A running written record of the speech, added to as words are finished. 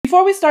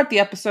Before we start the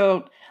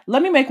episode,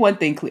 let me make one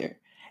thing clear.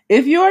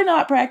 If you're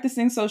not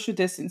practicing social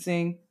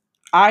distancing,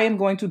 I am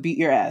going to beat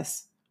your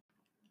ass.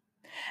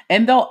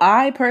 And though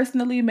I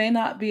personally may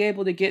not be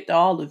able to get to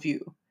all of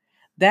you,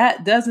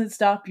 that doesn't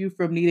stop you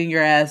from needing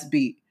your ass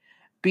beat.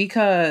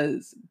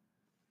 Because,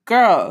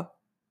 girl,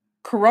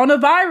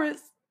 coronavirus,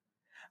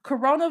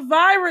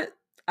 coronavirus.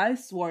 I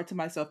swore to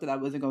myself that I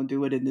wasn't gonna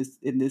do it in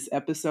this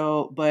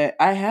episode, but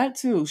I had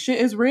to. Shit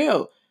is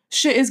real.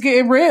 Shit is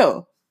getting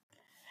real.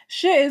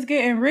 Shit is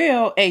getting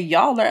real, and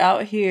y'all are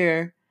out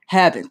here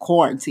having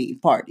quarantine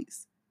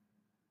parties.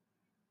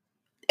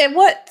 And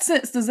what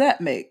sense does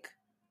that make?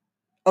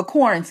 A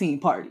quarantine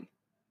party.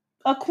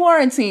 A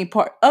quarantine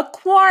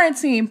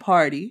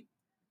party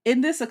in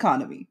this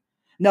economy.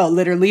 No,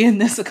 literally in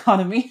this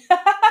economy.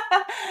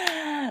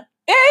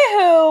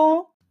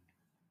 Anywho,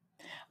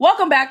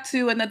 welcome back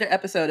to another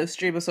episode of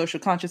Stream of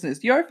Social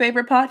Consciousness, your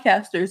favorite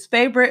podcaster's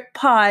favorite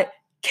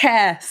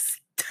podcast.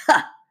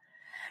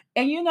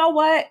 And you know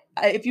what?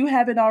 If you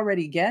haven't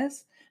already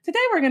guessed, today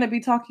we're going to be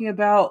talking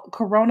about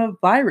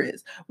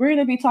coronavirus. We're going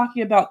to be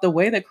talking about the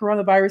way that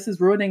coronavirus is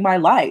ruining my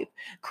life.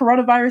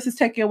 Coronavirus is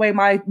taking away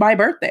my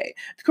birthday.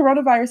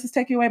 Coronavirus is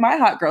taking away my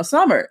hot girl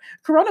summer.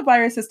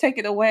 Coronavirus has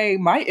taken away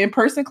my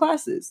in-person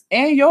classes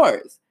and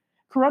yours.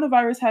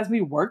 Coronavirus has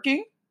me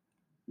working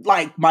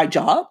like my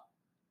job,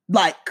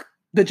 like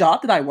the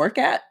job that I work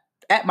at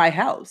my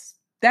house.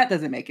 That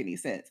doesn't make any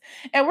sense.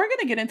 And we're going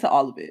to get into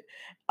all of it.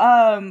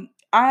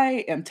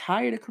 I am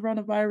tired of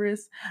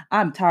coronavirus.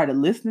 I'm tired of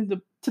listening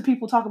to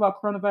people talk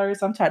about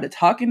coronavirus. I'm tired of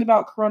talking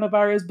about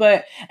coronavirus.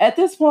 But at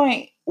this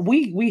point,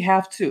 we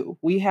have to.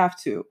 We have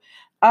to.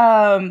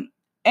 And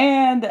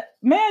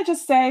may I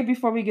just say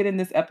before we get in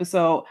this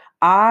episode,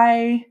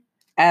 I,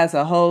 as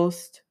a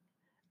host,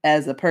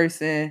 as a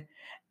person,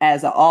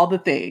 as all the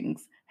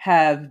things,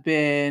 have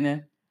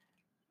been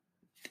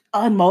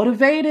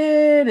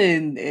unmotivated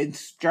and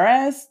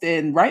stressed,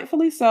 and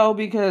rightfully so,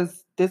 because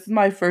this is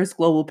my first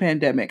global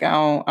pandemic.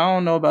 I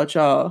don't know about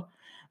y'all.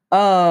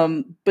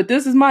 But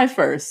this is my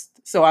first.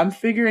 So I'm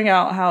figuring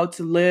out how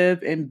to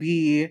live and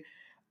be in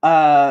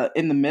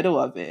the middle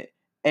of it.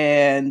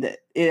 And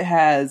it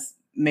has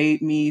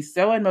made me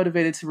so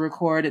unmotivated to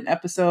record an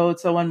episode,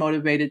 so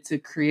unmotivated to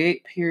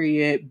create,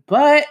 period.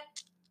 But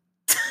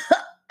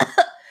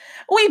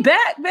we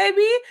back,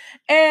 baby.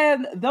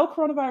 And though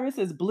coronavirus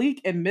is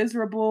bleak and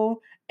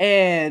miserable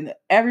and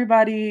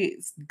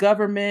everybody's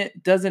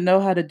government doesn't know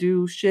how to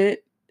do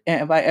shit,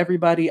 and by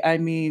everybody, I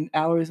mean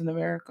ours in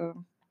America,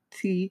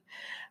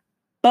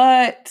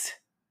 but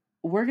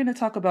we're going to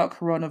talk about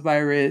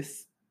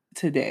coronavirus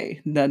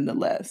today,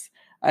 nonetheless.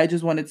 I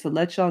just wanted to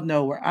let y'all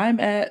know where I'm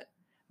at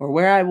or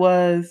where I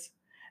was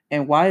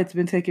and why it's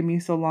been taking me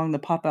so long to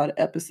pop out an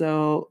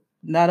episode,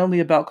 not only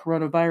about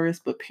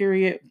coronavirus, but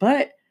period.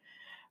 But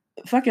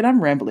fuck it,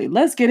 I'm rambling.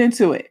 Let's get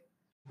into it.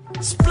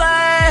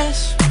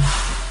 Splash!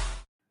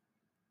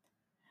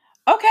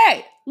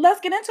 Okay, let's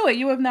get into it.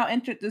 You have now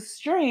entered the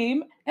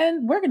stream,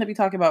 and we're going to be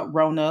talking about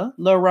Rona,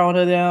 La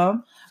Rona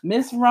them,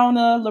 Miss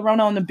Rona, La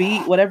Rona on the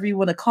beat, whatever you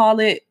want to call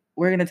it.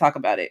 We're going to talk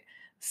about it.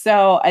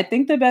 So I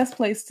think the best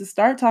place to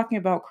start talking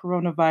about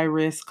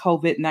coronavirus,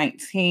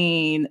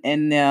 COVID-19,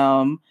 and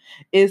them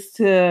is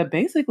to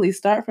basically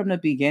start from the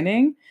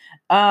beginning.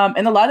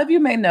 And a lot of you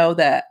may know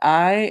that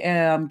I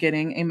am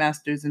getting a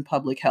master's in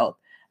public health.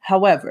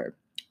 However,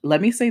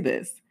 let me say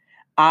this.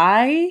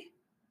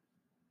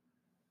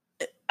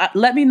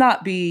 Let me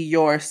not be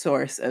your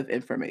source of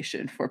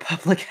information for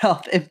public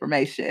health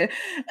information.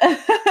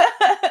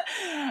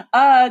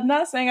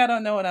 Not saying I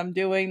don't know what I'm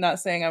doing,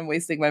 not saying I'm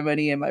wasting my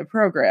money in my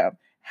program.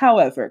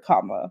 However,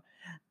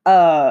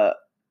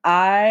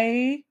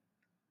 I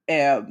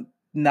am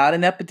not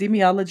an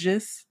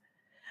epidemiologist.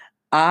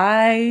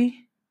 I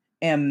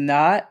am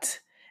not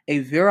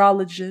a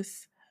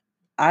virologist.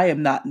 I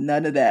am not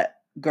none of that,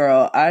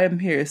 girl. I am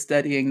here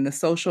studying the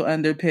social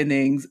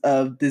underpinnings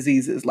of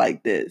diseases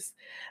like this.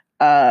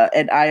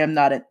 And I am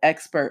not an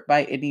expert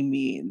by any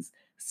means.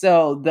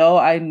 So though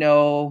I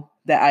know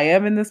that I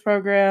am in this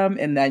program,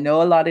 and I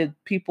know a lot of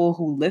people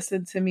who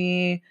listen to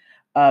me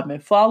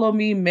and follow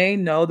me may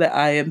know that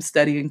I am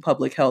studying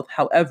public health.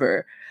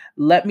 However,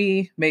 let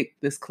me make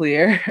this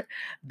clear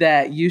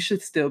that you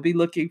should still be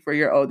looking for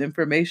your own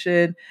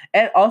information.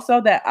 And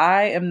also that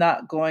I am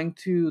not going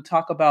to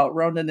talk about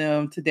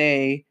Ronanim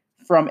today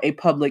from a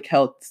public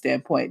health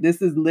standpoint.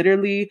 This is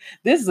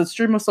a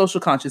stream of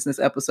social consciousness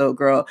episode,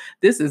 girl.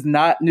 This is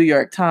not New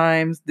York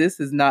Times.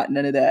 This is not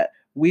none of that.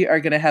 We are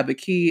going to have a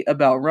key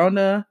about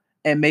Rona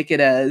and make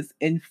it as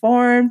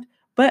informed,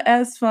 but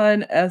as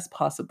fun as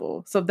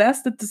possible. So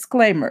that's the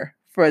disclaimer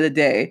for the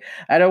day.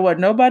 I don't want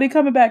nobody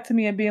coming back to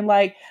me and being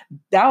like,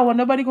 I don't want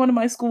nobody going to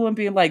my school and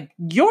being like,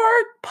 your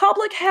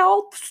public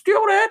health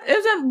student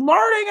isn't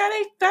learning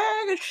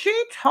anything and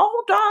she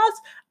told us.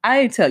 I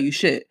ain't tell you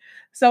shit.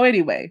 So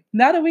anyway,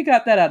 now that we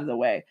got that out of the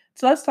way,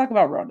 so let's talk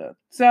about Rona.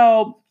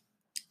 So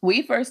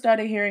we first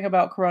started hearing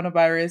about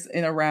coronavirus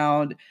in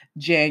around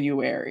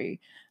January.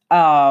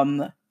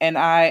 And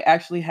I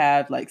actually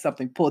have like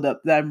something pulled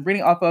up that I'm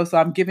reading off of, so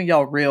I'm giving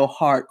y'all real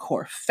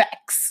hardcore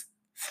facts.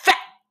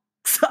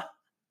 Facts.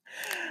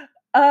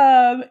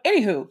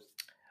 Anywho,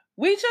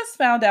 we just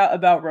found out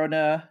about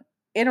Rona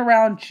in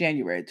around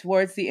January,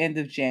 towards the end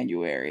of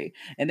January.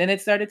 And then it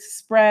started to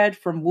spread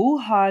from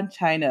Wuhan,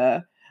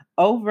 China,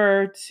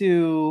 over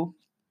to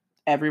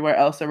everywhere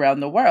else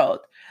around the world.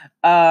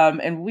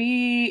 And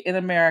we in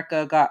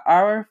America got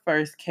our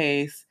first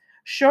case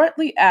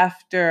shortly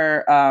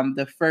after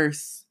the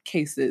first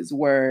cases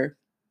were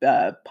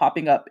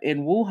popping up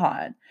in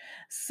Wuhan.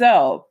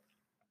 So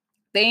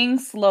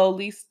things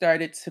slowly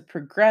started to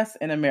progress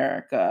in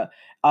America.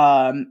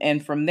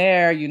 And from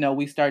there,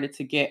 we started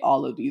to get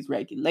all of these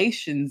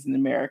regulations in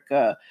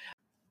America.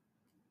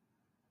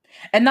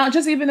 And not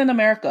just even in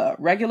America,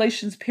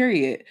 regulations,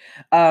 period.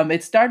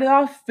 It started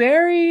off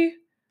very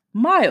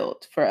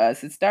mild for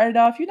us. It started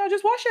off,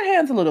 just wash your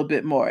hands a little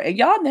bit more. And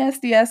y'all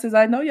nasty asses,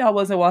 I know y'all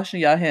wasn't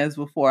washing y'all hands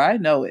before. I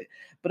know it.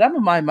 But I'm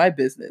gonna mind my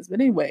business. But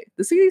anyway,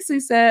 the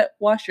CDC said,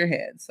 wash your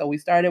hands. So we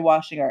started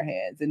washing our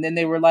hands. And then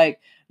they were like,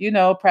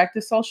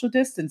 practice social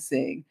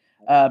distancing,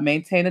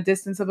 maintain a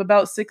distance of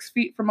about 6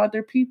 feet from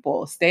other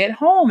people, stay at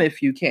home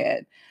if you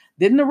can.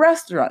 Then the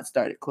restaurant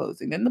started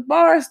closing. Then the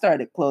bar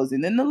started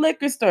closing. Then the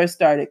liquor store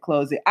started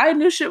closing. I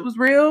knew shit was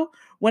real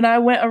when I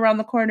went around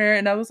the corner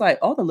and I was like,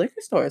 oh, the liquor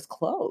store is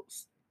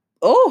closed.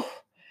 Oh,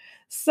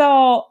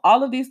 so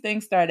all of these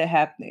things started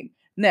happening.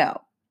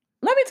 Now,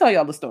 let me tell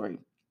y'all the story.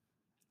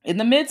 In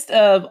the midst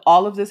of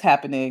all of this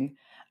happening,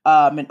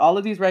 and all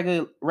of these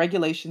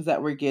regulations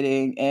that we're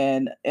getting,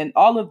 and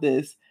all of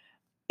this,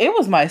 it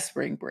was my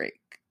spring break.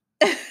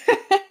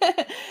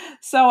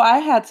 So I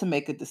had to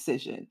make a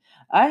decision.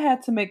 I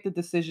had to make the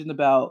decision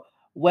about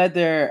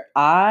whether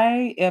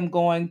I am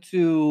going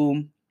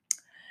to,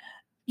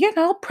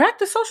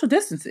 practice social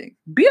distancing,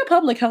 be a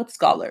public health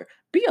scholar,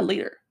 be a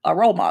leader, a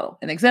role model,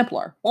 an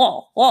exemplar,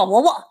 or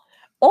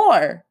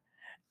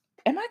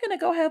am I going to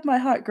go have my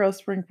hot girl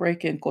spring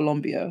break in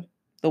Colombia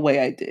the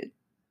way I did?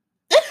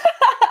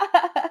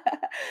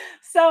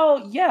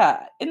 So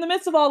yeah, in the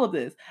midst of all of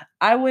this,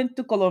 I went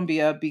to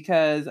Colombia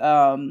because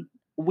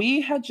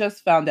we had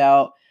just found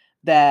out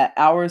that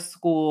our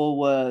school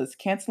was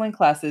canceling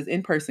classes,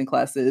 in-person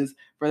classes,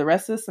 for the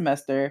rest of the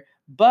semester.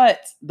 But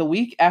the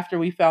week after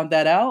we found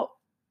that out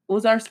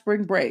was our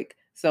spring break.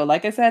 So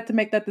like I said, I had to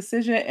make that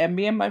decision, and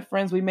me and my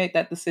friends, we made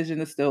that decision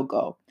to still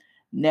go.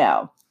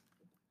 Now,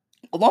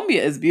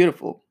 Colombia is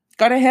beautiful.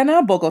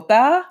 Cartagena,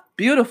 Bogota,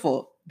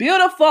 beautiful,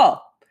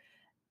 beautiful.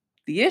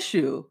 The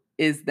issue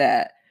is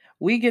that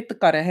we get to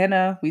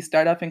Cartagena, we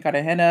start off in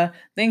Cartagena,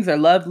 things are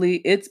lovely,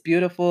 it's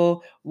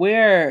beautiful.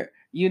 We're,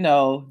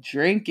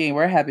 drinking,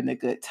 we're having a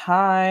good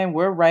time.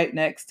 We're right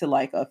next to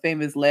like a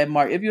famous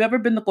landmark. If you ever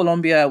been to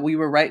Colombia, we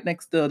were right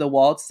next to the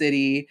walled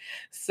city.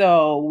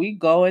 So we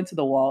go into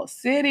the walled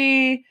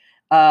city.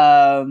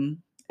 And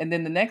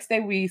then the next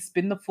day we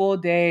spend the full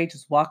day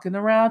just walking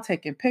around,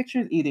 taking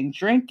pictures, eating,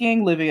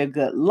 drinking, living a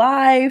good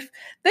life.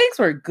 Things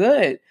were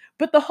good.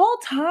 But the whole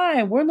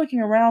time we're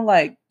looking around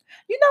like,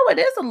 it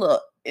is a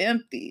little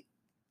empty.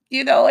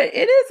 It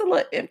is a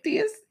little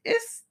empty.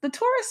 It's the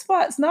tourist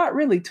spot's not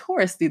really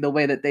touristy the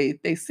way that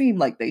they seem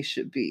like they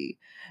should be.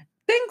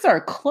 Things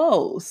are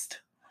closed.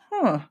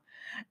 Huh.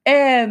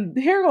 And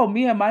here go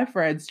me and my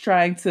friends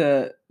trying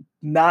to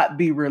not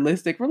be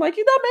realistic. We're like,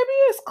 maybe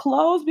it's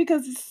closed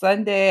because it's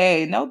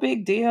Sunday. No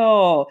big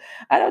deal.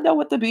 I don't know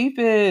what the beef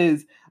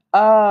is.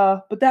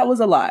 But that was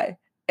a lie.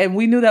 And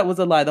we knew that was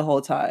a lie the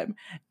whole time.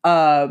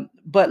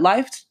 But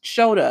life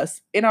showed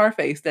us in our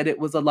face that it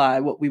was a lie,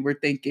 what we were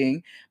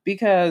thinking,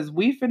 because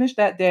we finished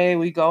that day,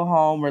 we go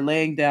home, we're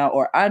laying down,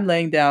 or I'm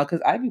laying down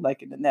because I be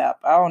liking a nap.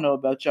 I don't know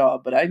about y'all,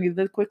 but I needed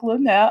a quick little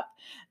nap.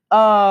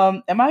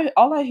 And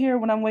all I hear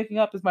when I'm waking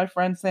up is my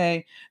friend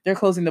saying, they're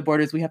closing the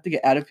borders. We have to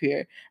get out of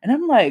here. And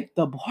I'm like,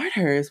 the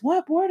borders?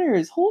 What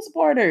borders? Whose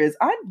borders?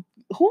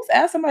 Whose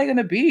ass am I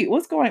gonna be?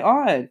 What's going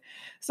on?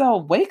 So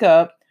wake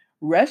up,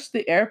 rush to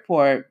the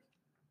airport,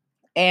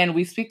 and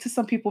we speak to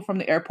some people from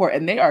the airport,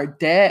 and they are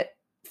dead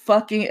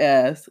fucking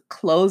ass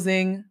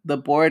closing the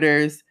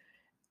borders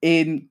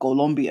in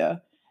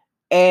Colombia.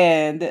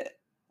 And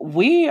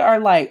we are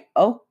like,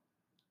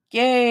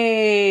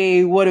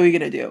 okay, what are we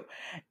gonna do?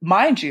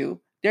 Mind you,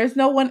 there's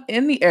no one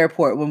in the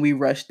airport when we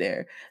rushed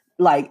there.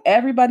 Like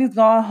everybody's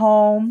gone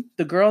home.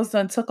 The girls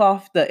done took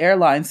off the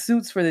airline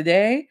suits for the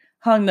day,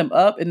 hung them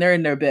up, and they're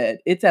in their bed.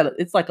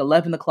 It's like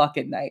 11 o'clock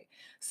at night.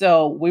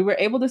 So we were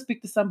able to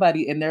speak to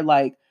somebody, and they're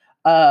like,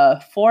 4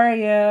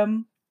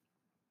 a.m.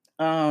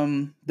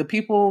 The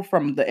people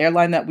from the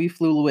airline that we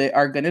flew with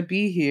are gonna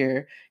be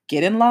here.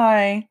 Get in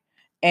line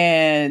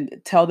and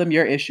tell them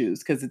your issues.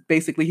 Because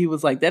basically he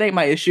was like, that ain't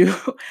my issue.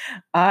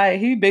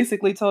 He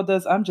basically told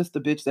us, I'm just the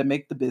bitch that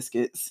make the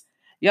biscuits.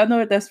 Y'all know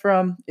what that's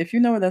from? If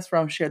you know where that's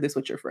from, share this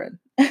with your friend.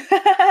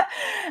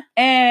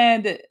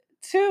 And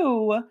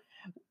two,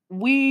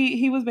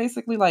 he was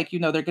basically like,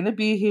 they're gonna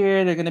be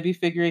here, they're gonna be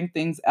figuring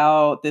things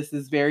out. This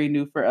is very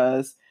new for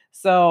us.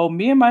 So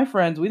me and my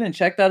friends, we then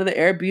checked out of the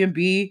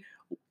Airbnb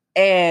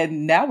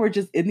And now we're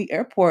just in the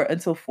airport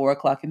until 4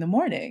 o'clock in the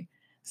morning.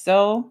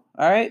 So,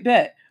 all right,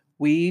 bet.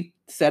 We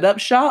set up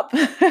shop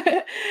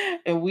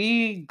and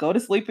we go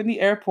to sleep in the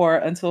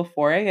airport until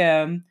 4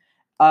 a.m.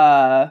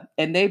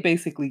 And they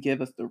basically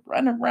give us the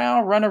run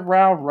around, run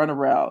around, run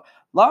around.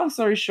 Long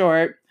story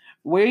short,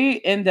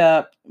 me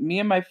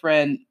and my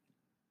friend,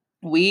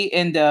 we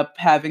end up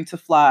having to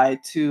fly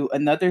to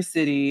another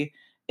city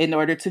in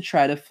order to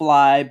try to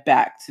fly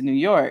back to New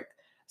York.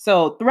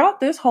 So throughout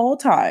this whole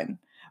time,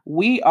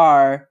 we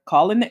are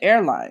calling the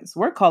airlines.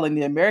 We're calling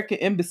the American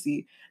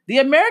Embassy. The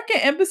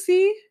American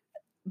Embassy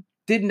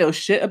didn't know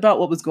shit about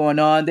what was going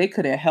on. They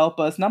couldn't help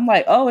us. And I'm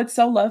like, oh, it's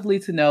so lovely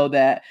to know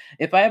that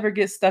if I ever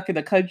get stuck in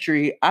a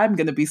country, I'm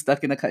going to be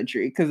stuck in a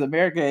country because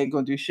America ain't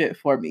going to do shit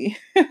for me.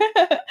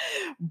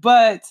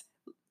 But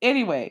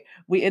anyway,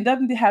 we end up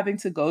having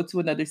to go to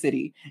another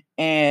city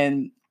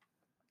and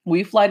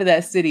we fly to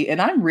that city.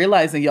 And I'm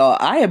realizing, y'all,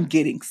 I am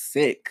getting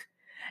sick.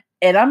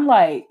 And I'm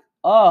like,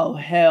 oh,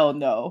 hell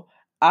no.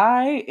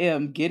 I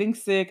am getting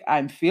sick.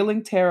 I'm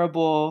feeling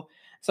terrible.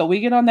 So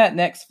we get on that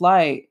next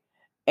flight,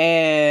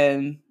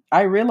 and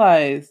I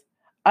realize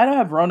I don't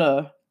have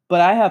Rona, but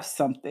I have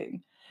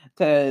something.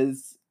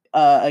 Because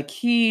a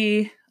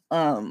key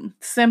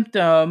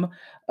symptom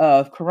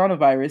of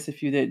coronavirus,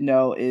 if you didn't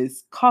know,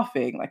 is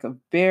coughing.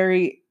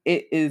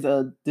 It is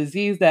a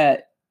disease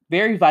that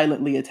very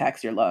violently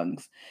attacks your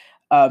lungs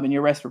and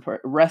your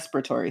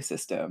respiratory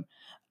system.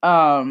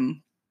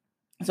 Um,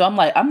 so I'm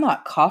like, I'm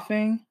not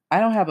coughing. I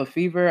don't have a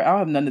fever. I don't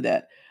have none of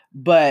that.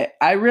 But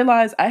I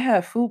realize I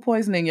have food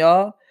poisoning,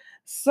 y'all.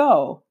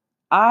 So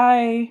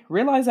I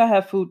realize I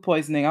have food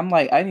poisoning. I'm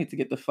like, I need to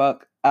get the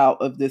fuck out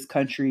of this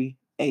country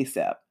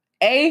ASAP.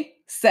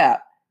 ASAP.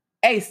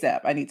 ASAP.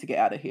 I need to get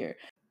out of here.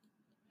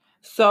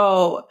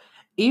 So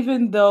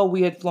even though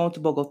we had flown to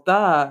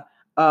Bogota,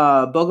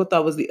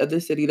 Bogota was the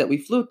other city that we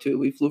flew to.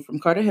 We flew from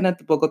Cartagena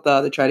to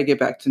Bogota to try to get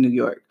back to New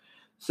York.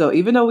 So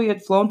even though we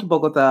had flown to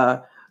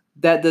Bogota,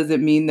 that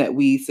doesn't mean that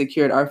we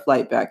secured our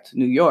flight back to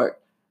New York.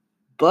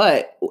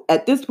 But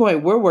at this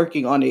point, we're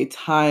working on a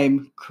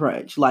time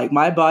crunch. Like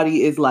my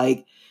body is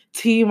like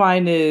T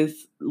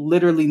minus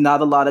literally not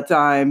a lot of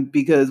time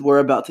because we're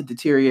about to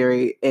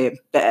deteriorate and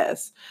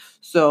fast.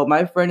 So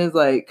my friend is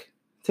like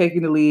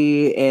taking the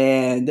lead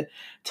and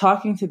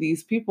talking to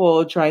these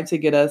people, trying to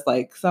get us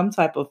like some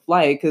type of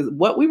flight. Because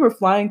what we were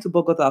flying to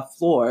Bogota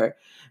for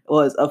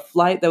was a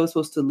flight that was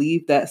supposed to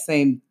leave that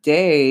same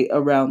day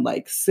around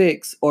like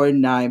 6 or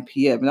 9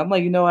 p.m. And I'm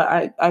like, you know what?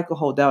 I could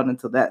hold down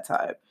until that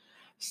time.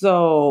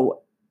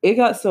 So it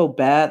got so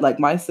bad, like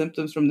my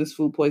symptoms from this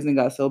food poisoning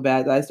got so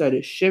bad that I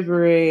started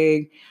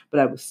shivering,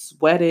 but I was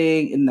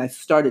sweating and I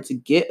started to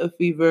get a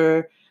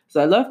fever. So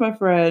I left my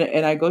friend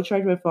and I go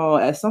charge my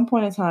phone. At some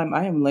point in time,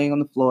 I am laying on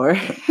the floor.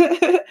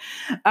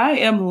 I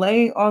am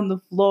laying on the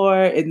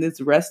floor in this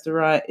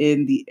restaurant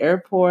in the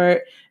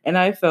airport, and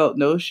I felt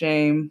no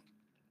shame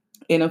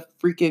in a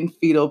freaking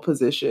fetal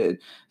position.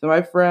 So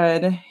my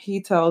friend,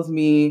 he tells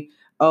me,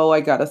 "Oh,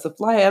 I got us a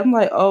flight." I'm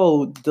like,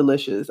 "Oh,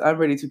 delicious. I'm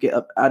ready to get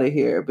up out of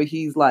here." But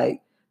he's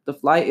like, "The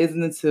flight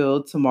isn't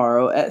until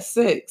tomorrow at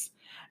 6."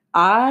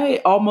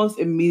 I almost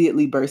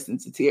immediately burst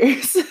into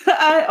tears.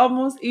 I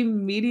almost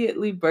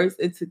immediately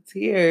burst into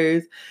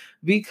tears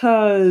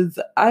because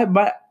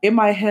in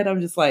my head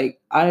I'm just like,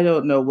 I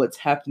don't know what's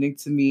happening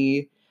to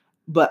me,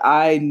 but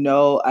I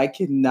know I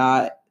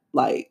cannot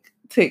like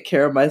take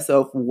care of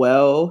myself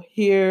well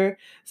here.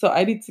 So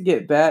I need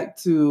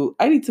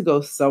to go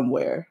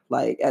somewhere.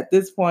 Like at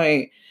this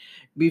point,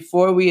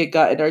 before we had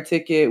gotten our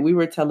ticket, we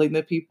were telling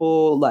the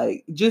people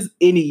like just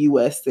any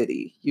US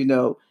city,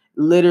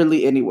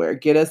 literally anywhere.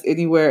 Get us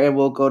anywhere and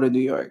we'll go to New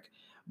York.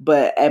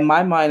 But in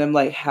my mind, I'm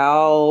like,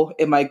 how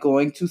am I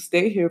going to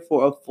stay here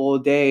for a full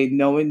day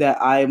knowing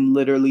that I'm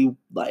literally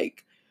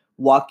like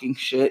walking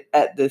shit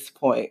at this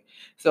point?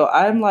 So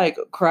I'm like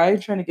crying,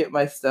 trying to get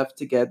my stuff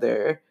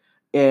together.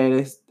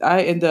 And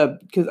I end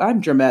up, because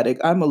I'm dramatic,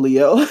 I'm a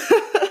Leo.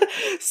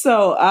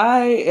 So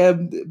I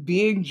am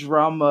being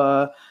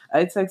drama.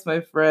 I text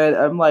my friend,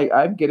 I'm like,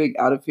 I'm getting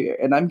out of here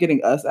and I'm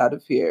getting us out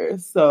of here.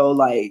 So,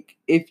 like,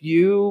 if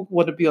you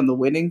want to be on the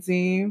winning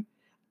team,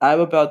 I'm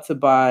about to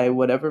buy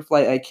whatever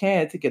flight I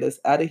can to get us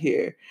out of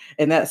here.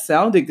 And that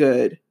sounded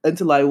good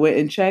until I went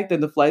and checked,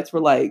 and the flights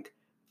were like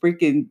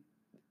freaking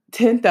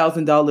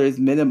 $10,000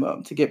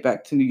 minimum to get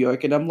back to New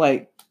York. And I'm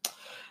like,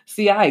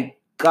 see, I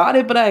got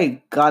it, but I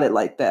ain't got it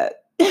like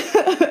that.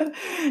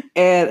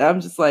 And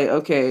I'm just like,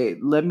 okay,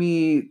 let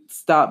me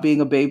stop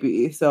being a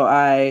baby. So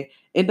I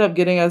end up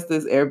getting us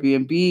this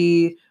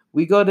Airbnb.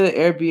 We go to the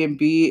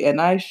Airbnb,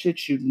 and I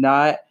shit you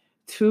not,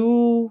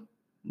 2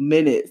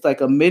 minutes, like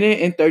a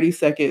minute and 30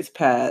 seconds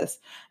pass.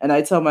 And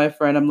I tell my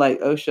friend, I'm like,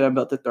 oh shit, I'm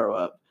about to throw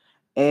up.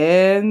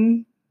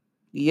 And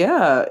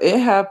yeah, it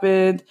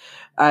happened.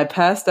 I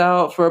passed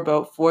out for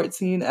about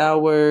 14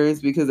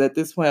 hours because at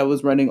this point I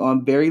was running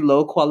on very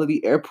low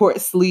quality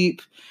airport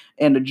sleep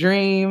and a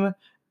dream.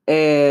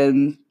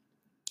 And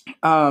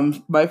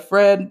my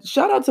friend,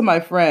 shout out to my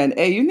friend.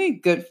 Hey, you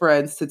need good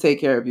friends to take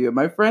care of you.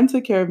 My friend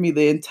took care of me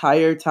the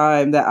entire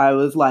time that I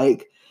was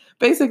like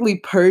basically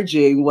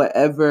purging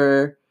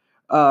whatever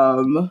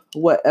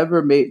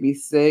made me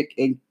sick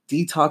and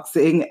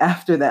detoxing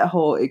after that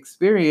whole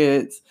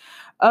experience.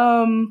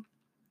 Um,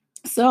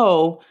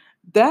 so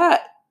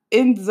that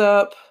ends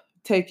up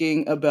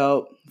taking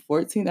about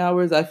 14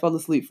 hours. I fell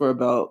asleep for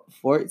about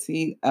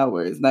 14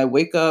 hours. And I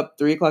wake up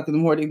 3 o'clock in the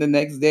morning the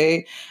next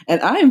day,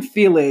 and I am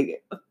feeling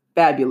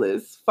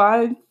fabulous.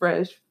 Fine,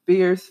 fresh,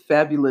 fierce,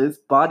 fabulous.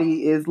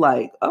 Body is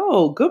like,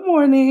 oh, good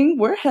morning.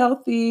 We're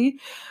healthy.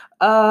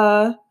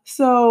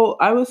 So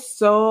I was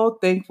so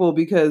thankful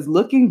because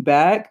looking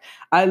back,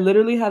 I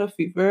literally had a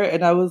fever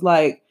and I was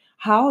like,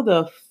 how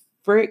the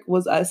frick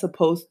was I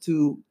supposed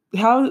to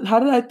how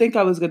did I think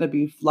I was going to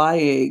be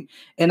flying?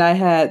 And I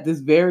had this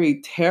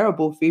very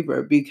terrible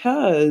fever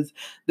because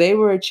they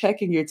were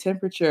checking your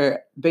temperature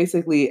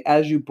basically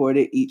as you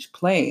boarded each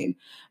plane.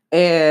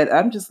 And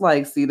I'm just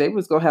like, see, they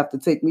was going to have to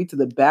take me to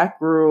the back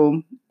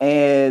room,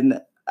 and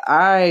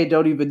I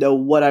don't even know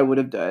what I would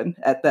have done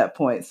at that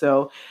point.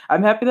 So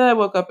I'm happy that I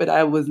woke up and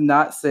I was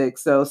not sick.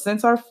 So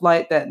since our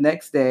flight that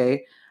next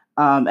day,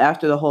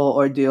 after the whole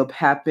ordeal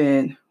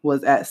happened,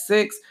 was at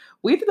 6,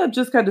 we ended up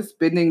just kind of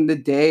spending the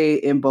day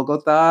in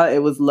Bogota.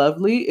 It was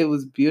lovely. It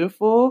was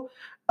beautiful.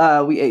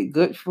 We ate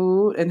good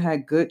food and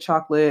had good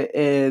chocolate,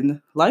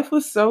 and life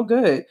was so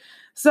good.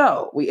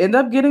 So we end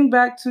up getting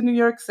back to New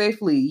York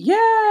safely.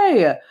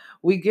 Yay!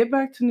 We get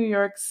back to New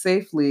York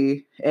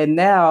safely. And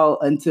now,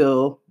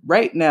 until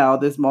right now,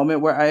 this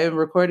moment where I am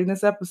recording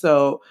this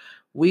episode,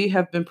 we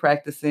have been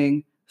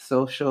practicing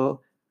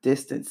social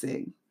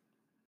distancing.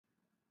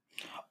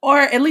 Or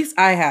at least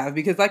I have,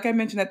 because like I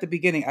mentioned at the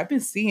beginning, I've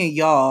been seeing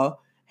y'all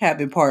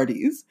having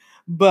parties.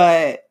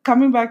 But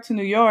coming back to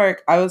New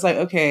York, I was like,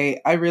 okay,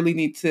 I really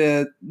need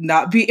to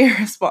not be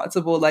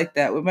irresponsible like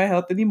that with my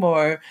health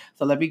anymore.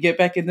 So let me get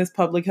back in this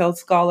public health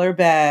scholar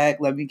bag.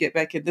 Let me get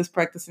back in this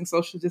practicing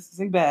social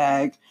distancing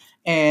bag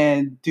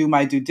and do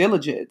my due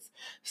diligence.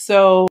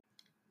 So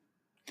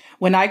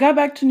when I got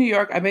back to New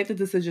York, I made the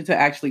decision to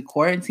actually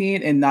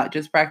quarantine and not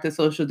just practice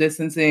social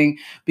distancing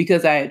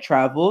because I had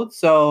traveled.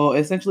 So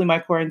essentially, my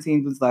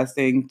quarantine was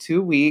lasting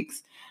 2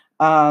 weeks.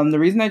 The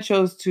reason I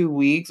chose 2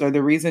 weeks, or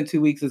the reason 2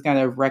 weeks is kind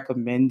of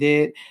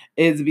recommended,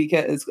 is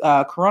because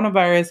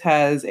coronavirus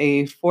has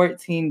a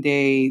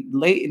 14-day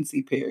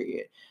latency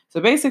period.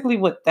 So basically,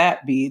 what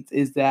that means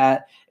is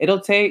that it'll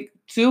take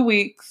 2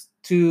 weeks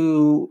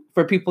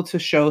for people to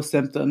show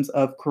symptoms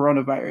of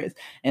coronavirus.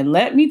 And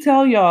let me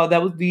tell y'all,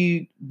 that was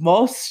the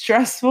most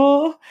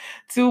stressful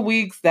 2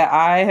 weeks that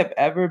I have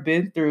ever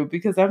been through,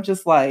 because I'm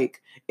just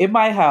like in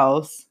my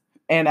house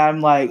and I'm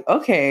like,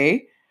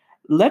 okay,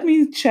 let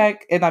me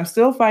check. And I'm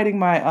still fighting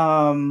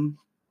my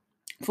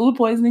food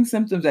poisoning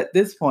symptoms at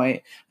this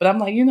point. But I'm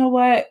like, you know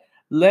what?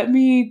 Let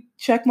me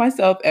check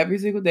myself every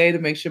single day to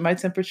make sure my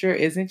temperature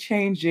isn't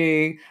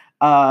changing.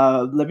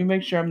 Let me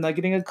make sure I'm not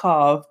getting a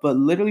cough. But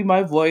literally,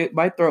 my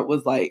throat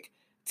was like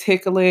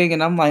tickling,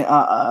 and I'm like,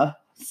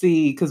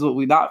 see, because what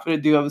we not gonna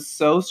do, I was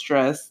so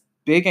stressed,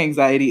 big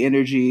anxiety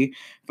energy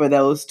for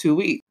those 2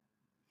 weeks.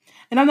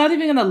 And I'm not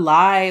even gonna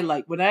lie,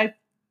 like when I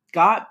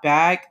got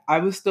back, I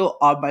was still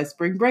on my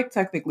spring break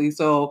technically.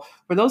 So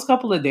for those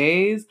couple of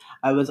days,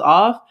 I was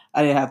off.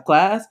 I didn't have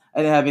class. I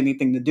didn't have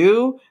anything to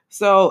do.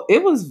 So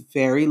it was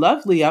very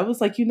lovely. I was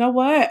like, you know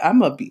what? I'm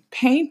gonna be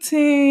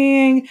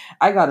painting.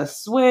 I got a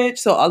Switch.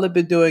 So all I've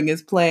been doing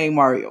is playing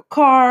Mario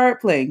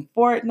Kart, playing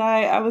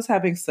Fortnite. I was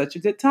having such a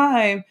good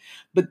time.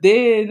 But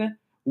then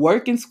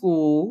work and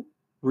school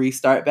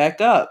restart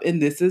back up.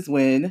 And this is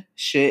when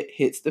shit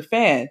hits the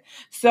fan.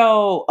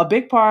 So, a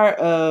big part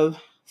of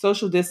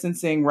social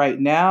distancing right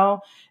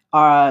now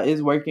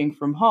is working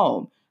from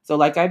home. So,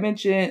 like I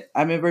mentioned,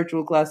 I'm in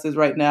virtual classes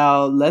right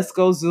now. Let's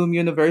go Zoom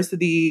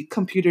University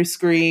computer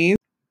screen.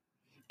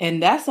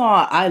 And that's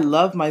all. I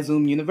love my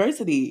Zoom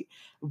University.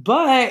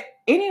 But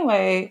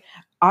anyway,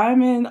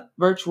 I'm in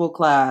virtual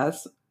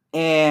class,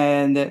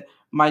 and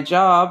my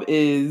job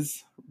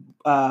is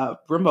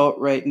remote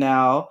right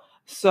now.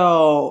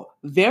 So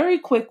very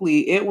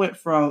quickly, it went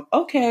from,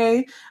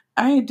 okay,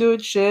 I ain't doing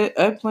shit.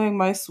 I'm playing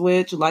my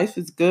Switch. Life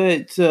is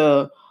good,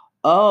 to,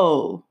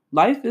 oh,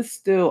 life is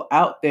still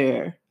out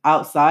there.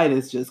 Outside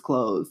is just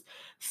closed.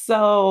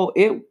 So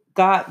it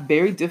got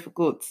very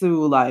difficult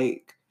to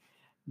like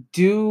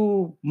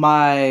do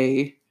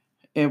my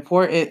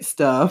important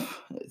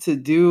stuff, to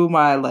do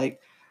my like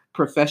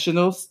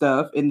professional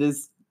stuff in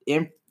this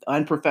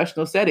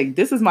unprofessional setting.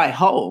 This is my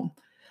home.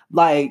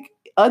 Like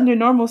under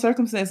normal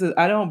circumstances,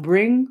 I don't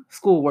bring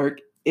schoolwork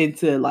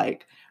into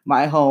like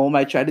my home.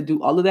 I try to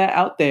do all of that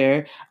out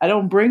there. I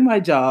don't bring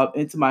my job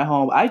into my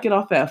home. I get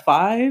off at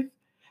 5,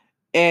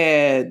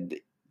 and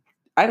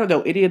I don't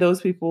know any of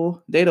those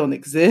people. They don't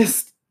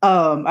exist.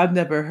 I've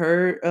never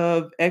heard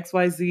of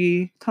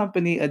XYZ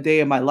company a day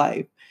in my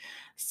life.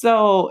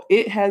 So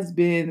it has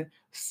been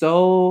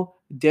so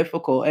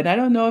difficult. And I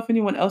don't know if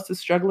anyone else is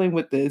struggling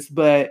with this,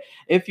 but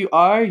if you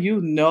are,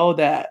 you know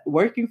that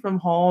working from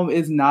home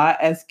is not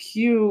as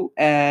cute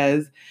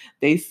as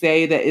they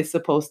say that it's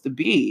supposed to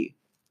be.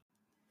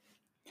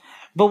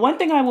 But one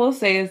thing I will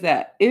say is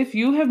that if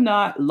you have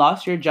not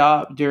lost your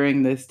job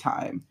during this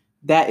time,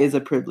 that is a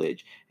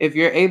privilege. If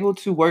you're able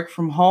to work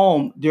from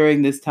home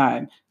during this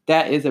time,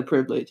 that is a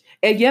privilege.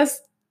 And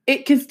yes,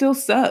 it can still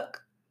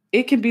suck.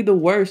 It can be the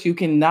worst. You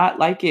cannot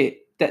like it.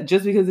 That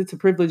just because it's a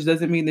privilege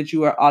doesn't mean that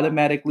you are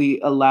automatically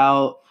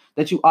allowed,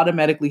 that you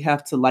automatically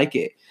have to like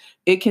it.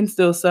 It can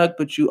still suck,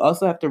 but you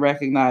also have to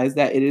recognize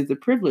that it is a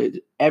privilege.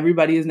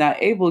 Everybody is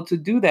not able to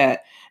do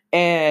that.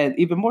 And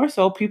even more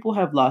so, people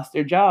have lost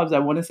their jobs. I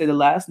want to say the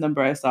last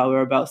number I saw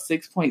were about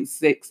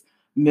 6.6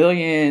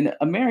 million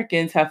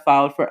Americans have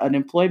filed for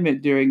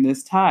unemployment during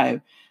this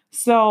time.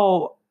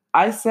 So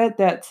I said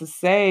that to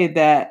say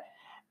that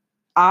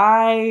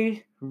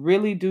I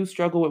really do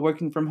struggle with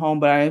working from home,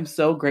 but I am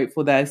so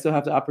grateful that I still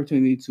have the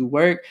opportunity to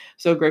work.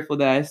 So grateful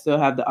that I still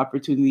have the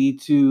opportunity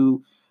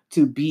to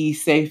be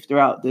safe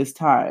throughout this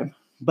time.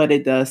 But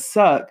it does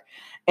suck.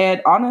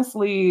 And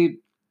honestly,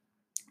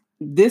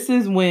 this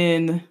is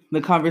when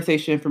the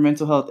conversation for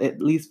mental health,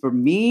 at least for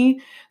me,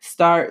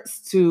 starts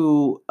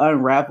to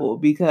unravel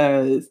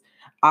because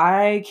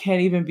I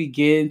can't even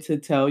begin to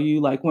tell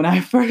you, like, when I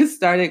first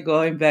started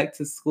going back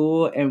to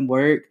school and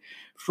work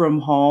from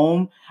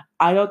home,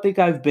 I don't think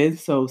I've been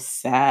so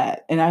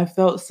sad. And I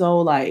felt so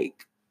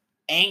like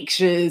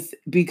anxious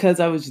because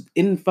I was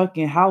in the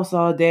fucking house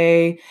all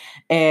day.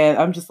 And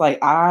I'm just like,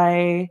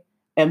 I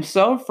am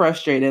so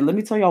frustrated. Let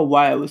me tell y'all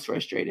why I was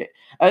frustrated.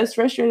 I was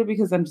frustrated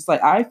because I'm just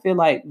like, I feel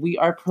like we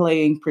are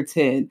playing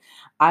pretend.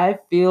 I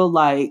feel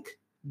like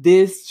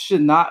this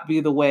should not be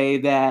the way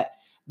that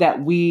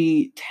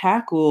we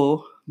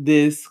tackle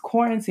this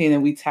quarantine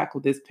and we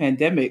tackle this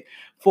pandemic.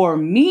 For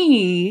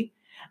me,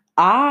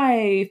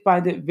 I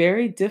find it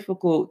very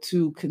difficult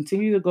to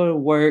continue to go to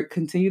work,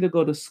 continue to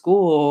go to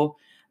school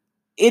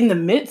in the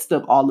midst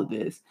of all of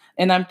this.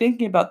 And I'm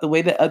thinking about the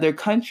way that other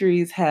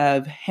countries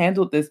have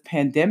handled this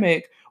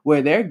pandemic,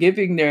 where they're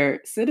giving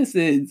their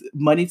citizens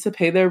money to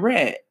pay their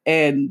rent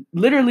and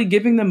literally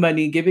giving them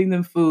money, giving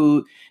them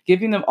food,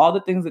 giving them all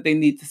the things that they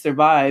need to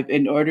survive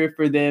in order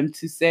for them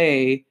to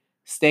say,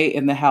 stay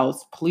in the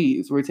house,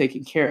 please, we're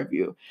taking care of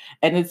you.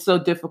 And it's so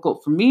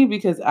difficult for me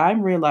because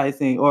I'm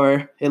realizing,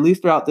 or at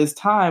least throughout this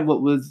time,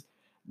 what was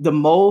the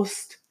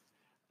most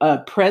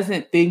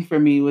present thing for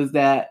me was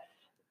that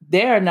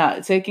they are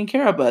not taking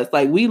care of us.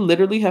 Like, we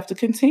literally have to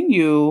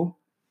continue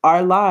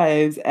our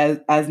lives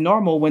as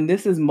normal when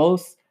this is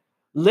most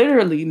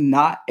literally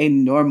not a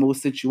normal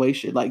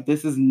situation. Like,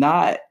 this is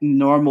not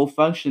normal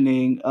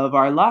functioning of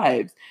our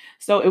lives.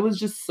 So it was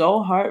just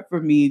so hard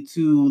for me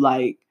to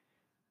like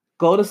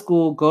go to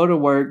school, go to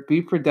work,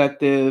 be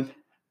productive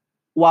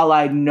while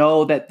I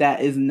know that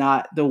that is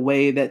not the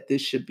way that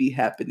this should be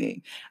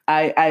happening.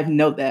 I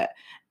know that.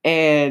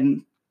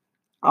 And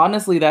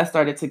honestly, that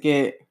started to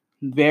get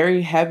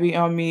very heavy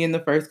on me in the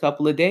first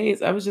couple of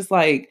days. I was just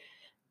like,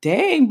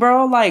 dang,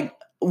 bro, like,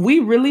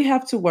 we really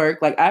have to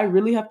work. Like, I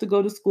really have to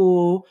go to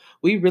school.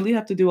 We really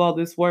have to do all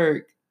this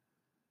work.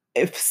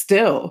 If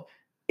still,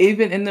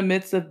 even in the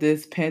midst of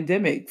this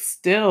pandemic,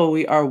 still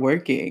we are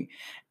working.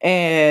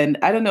 And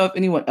I don't know if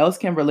anyone else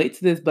can relate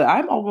to this, but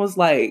I'm almost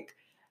like,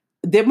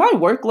 did my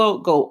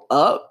workload go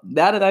up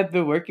now that I've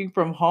been working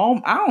from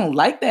home? I don't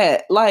like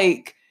that.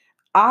 Like,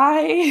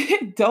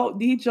 I don't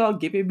need y'all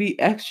giving me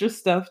extra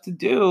stuff to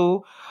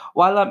do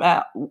while I'm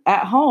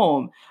at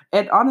home.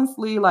 And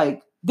honestly,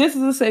 like, this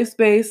is a safe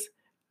space.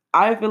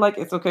 I feel like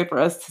it's okay for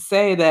us to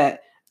say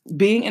that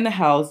being in the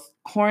house,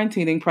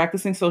 quarantining,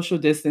 practicing social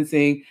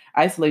distancing,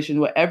 isolation,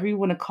 whatever you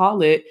want to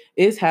call it,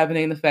 is having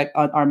an effect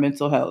on our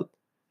mental health.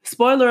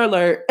 Spoiler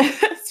alert,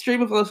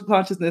 stream of social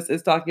consciousness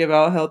is talking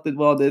about health and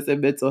wellness and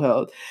mental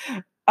health.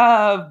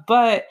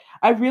 But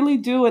I really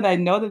do, and I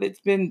know that it's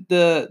been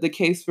the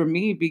case for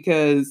me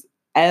because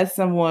as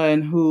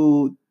someone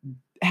who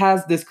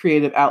has this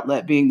creative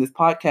outlet being this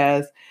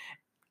podcast,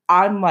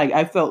 I'm like,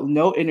 I felt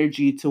no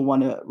energy to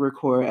want to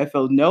record. I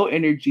felt no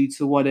energy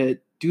to want to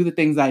do the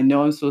things I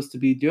know I'm supposed to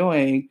be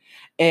doing.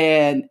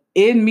 And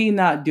in me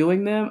not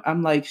doing them,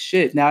 I'm like,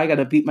 shit, now I got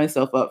to beat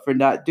myself up for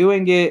not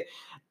doing it.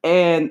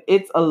 And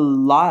it's a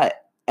lot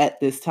at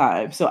this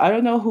time. So I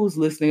don't know who's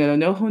listening. I don't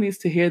know who needs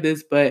to hear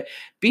this, but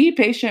be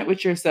patient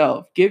with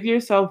yourself. Give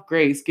yourself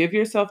grace. Give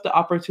yourself the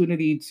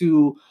opportunity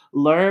to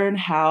learn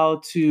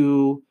how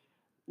to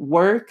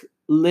work,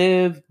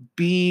 live,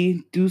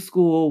 be, do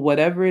school,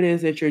 whatever it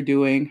is that you're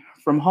doing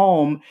from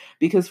home.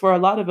 Because for a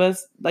lot of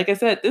us, like I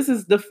said, this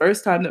is the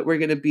first time that we're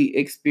going to be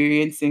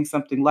experiencing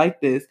something like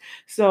this.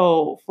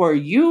 So for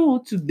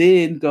you to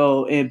then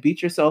go and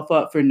beat yourself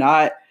up for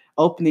not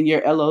opening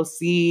your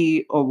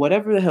LLC or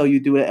whatever the hell you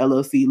do at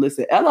LLC,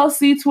 listen,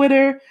 LLC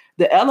Twitter,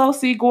 the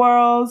LLC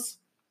girls,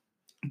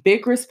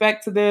 big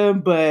respect to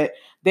them, but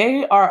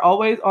they are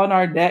always on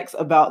our necks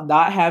about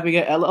not having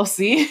an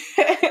LLC.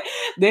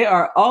 They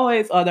are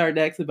always on our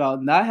necks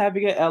about not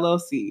having an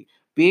LLC,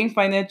 being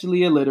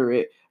financially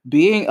illiterate,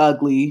 being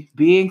ugly,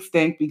 being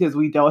stink because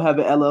we don't have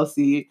an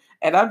LLC.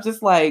 And I'm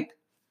just like,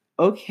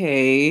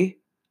 okay,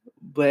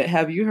 but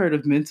have you heard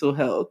of mental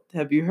health?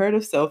 Have you heard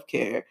of self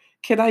care?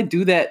 Can I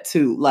do that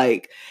too?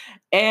 Like,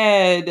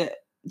 and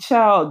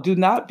child, do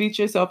not beat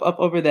yourself up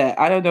over that.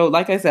 I don't know.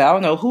 Like I said, I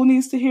don't know who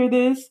needs to hear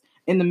this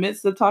in the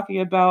midst of talking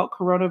about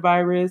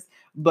coronavirus,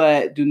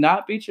 but do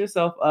not beat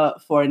yourself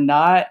up for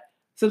not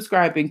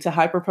subscribing to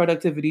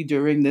hyperproductivity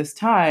during this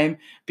time,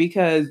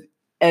 because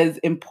as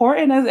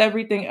important as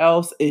everything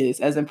else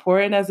is, as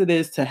important as it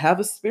is to have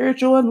a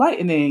spiritual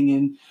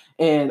enlightening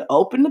and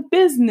open a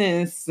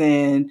business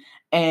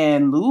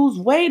and lose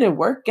weight and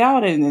work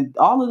out and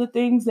all of the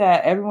things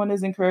that everyone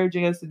is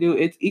encouraging us to do,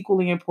 it's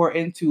equally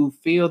important to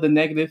feel the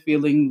negative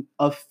feeling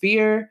of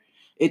fear.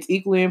 It's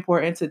equally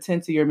important to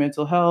tend to your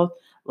mental health.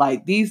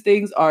 Like, these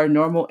things are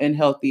normal and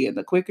healthy. And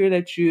the quicker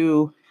that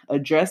you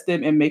address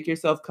them and make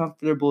yourself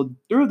comfortable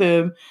through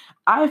them,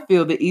 I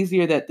feel the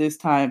easier that this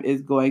time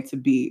is going to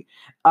be.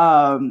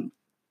 Um,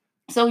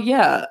 so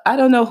yeah, I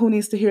don't know who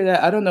needs to hear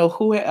that. I don't know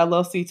who at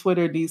LLC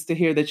Twitter needs to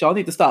hear that y'all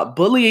need to stop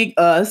bullying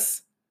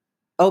us.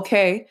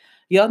 Okay,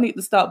 y'all need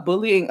to stop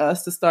bullying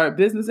us to start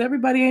business.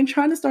 Everybody ain't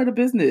trying to start a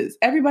business.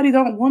 Everybody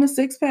don't want a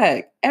six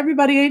pack.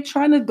 Everybody ain't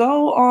trying to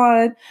go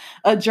on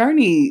a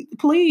journey.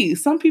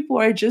 Please, some people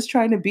are just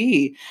trying to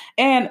be.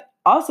 And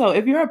also,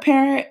 if you're a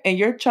parent and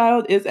your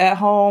child is at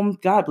home,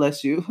 God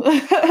bless you.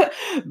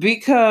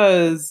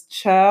 Because,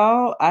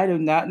 child, I do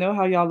not know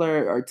how y'all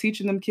are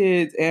teaching them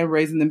kids and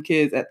raising them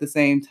kids at the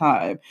same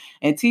time.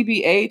 And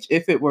TBH,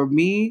 if it were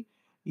me,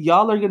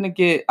 y'all are gonna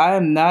get, I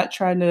am not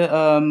trying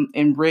to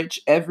enrich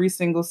every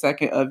single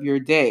second of your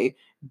day.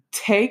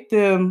 Take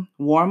them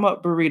warm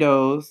up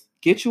burritos,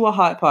 get you a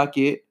hot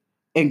pocket,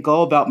 and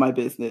go about my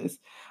business.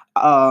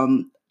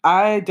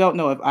 I don't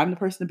know if I'm the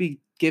person to be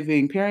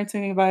giving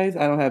parenting advice.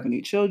 I don't have any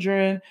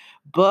children,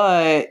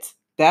 but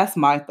that's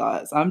my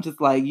thoughts. I'm just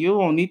like, you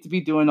don't need to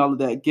be doing all of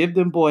that. Give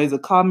them boys a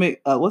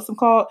comic, what's them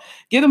called?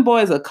 Give them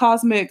boys a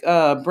cosmic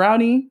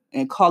brownie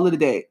and call it a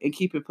day and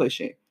keep it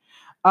pushing.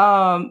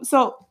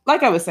 So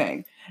like I was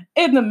saying,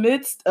 in the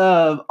midst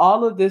of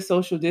all of this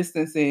social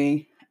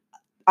distancing,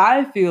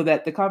 I feel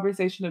that the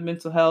conversation of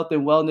mental health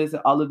and wellness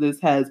and all of this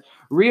has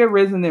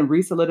rearisen and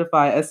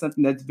re-solidified as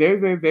something that's very,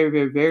 very, very,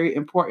 very, very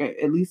important,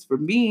 at least for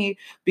me,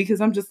 because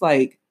I'm just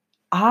like,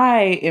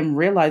 I am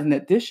realizing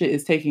that this shit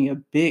is taking a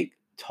big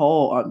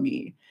toll on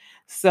me.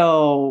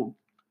 So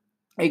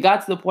it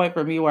got to the point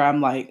for me where I'm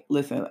like,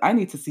 listen, I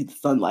need to see the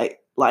sunlight.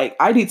 Like,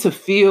 I need to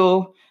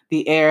feel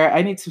the air.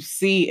 I need to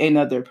see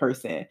another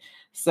person.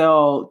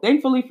 So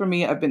thankfully for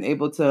me, I've been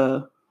able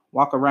to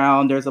walk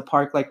around. There's a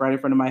park like right in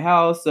front of my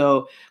house.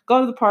 So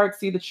go to the park,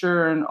 see the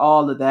children,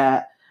 all of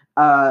that.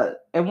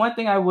 And one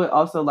thing I would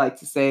also like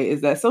to say is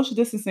that social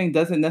distancing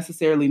doesn't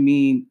necessarily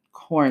mean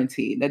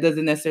quarantine. That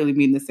doesn't necessarily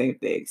mean the same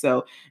thing.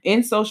 So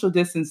in social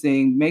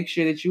distancing, make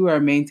sure that you are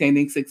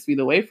maintaining 6 feet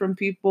away from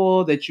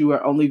people, that you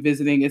are only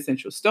visiting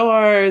essential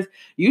stores.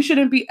 You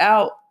shouldn't be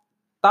out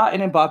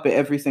thoughting and bopping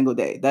every single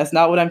day. That's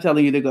not what I'm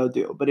telling you to go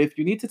do. But if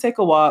you need to take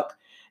a walk,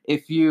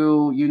 if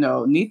you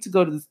need to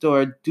go to the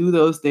store, do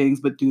those things,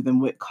 but do them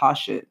with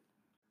caution.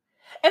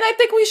 And I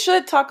think we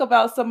should talk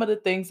about some of the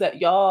things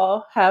that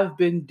y'all have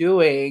been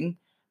doing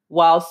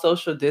while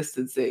social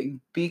distancing,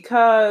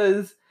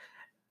 because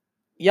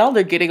y'all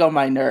are getting on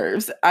my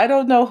nerves. I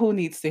don't know who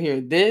needs to hear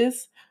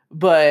this,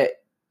 but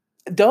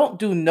don't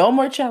do no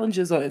more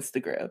challenges on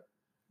Instagram.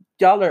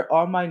 Y'all are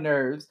on my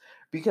nerves,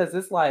 because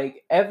it's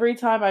like every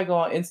time I go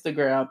on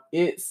Instagram,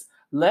 it's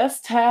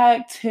let's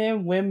tag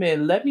 10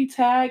 women. Let me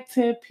tag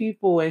 10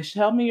 people and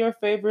tell me your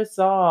favorite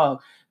song.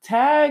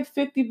 Tag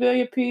 50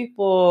 billion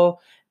people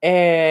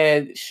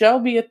and show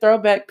me a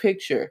throwback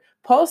picture.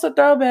 Post a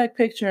throwback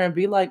picture and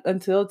be like,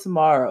 until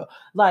tomorrow.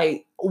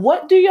 Like,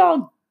 what do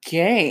y'all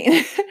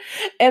gain?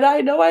 And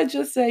I know I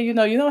just say, you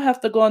don't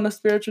have to go on a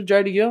spiritual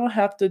journey. You don't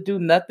have to do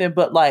nothing,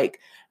 but like,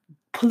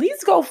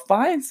 please go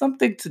find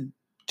something to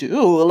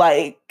do.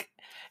 Like,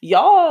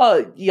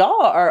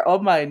 y'all are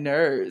on my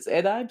nerves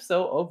and I'm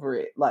so over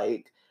it.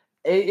 Like,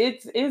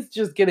 it's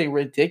just getting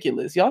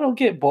ridiculous. Y'all don't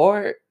get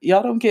bored.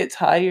 Y'all don't get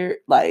tired.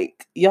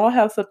 Like, y'all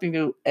have something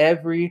new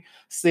every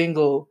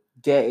single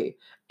day.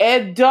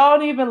 And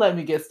don't even let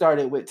me get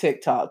started with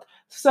TikTok.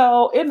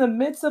 So, in the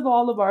midst of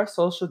all of our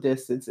social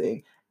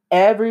distancing,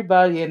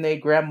 everybody and their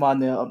grandma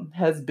them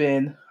has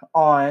been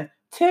on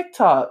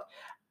TikTok.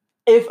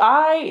 If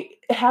I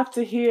have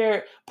to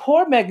hear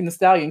poor Megan Thee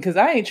Stallion, because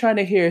I ain't trying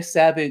to hear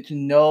Savage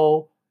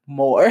no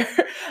more,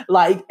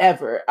 like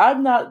ever.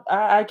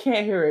 I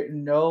can't hear it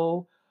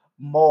no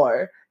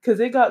more. Because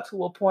it got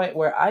to a point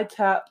where I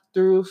tapped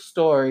through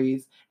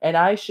stories and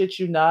I shit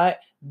you not,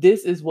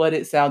 this is what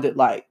it sounded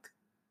like.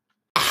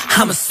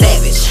 I'm a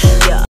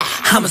savage. Yeah.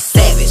 I'm a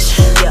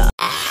savage. Yeah.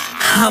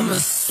 I'm a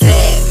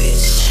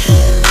savage.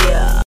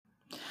 Yeah.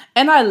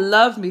 And I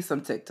love me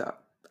some TikTok.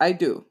 I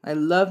do. I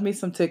love me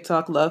some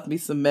TikTok, love me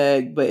some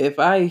Meg. But if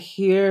I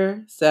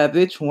hear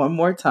Savage one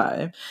more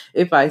time,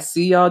 if I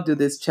see y'all do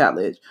this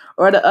challenge,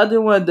 or the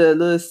other one, the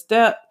little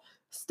step,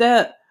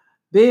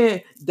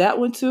 bend, that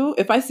one too.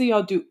 If I see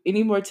y'all do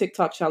any more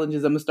TikTok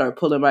challenges, I'm gonna start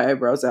pulling my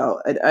eyebrows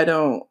out. I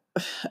don't,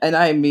 and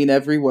I mean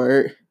every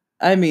word.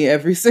 I mean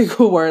every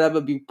single word. I'm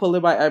gonna be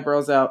pulling my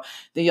eyebrows out.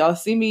 Then y'all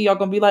see me, y'all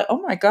gonna be like,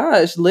 "Oh my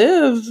gosh,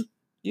 Liv,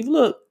 you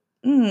look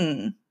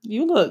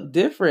You look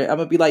different. I'm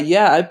gonna be like,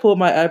 yeah, I pulled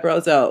my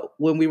eyebrows out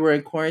when we were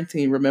in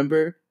quarantine,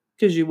 remember?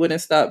 Because you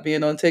wouldn't stop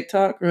being on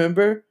TikTok,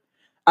 remember?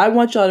 I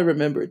want y'all to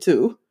remember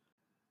too.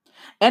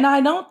 And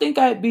I don't think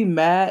I'd be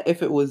mad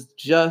if it was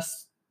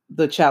just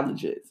the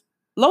challenges.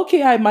 Low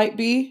key, I might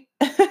be,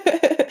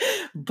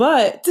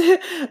 but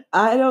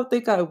I don't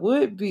think I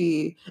would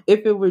be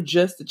if it were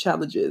just the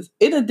challenges.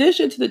 In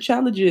addition to the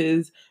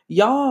challenges,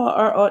 y'all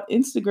are on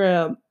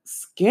Instagram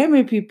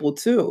scamming people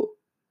too.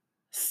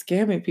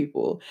 Scamming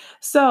people.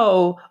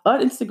 So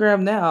on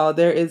Instagram now,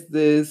 there is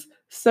this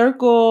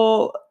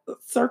circle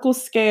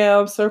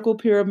scam, circle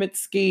pyramid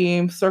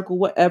scheme, circle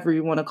whatever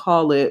you want to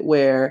call it,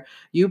 where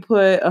you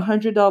put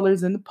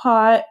 $100 in the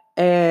pot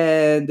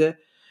and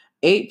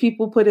eight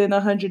people put in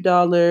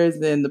 $100,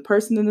 then the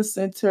person in the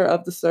center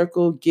of the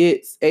circle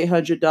gets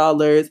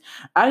 $800.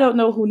 I don't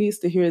know who needs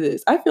to hear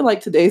this. I feel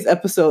like today's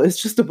episode is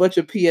just a bunch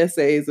of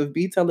PSAs of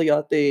me telling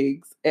y'all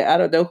things, and I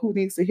don't know who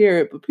needs to hear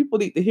it, but people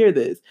need to hear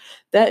this.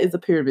 That is a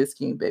pyramid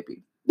scheme,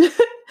 baby.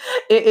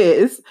 It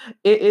is.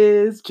 It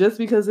is. Just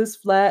because it's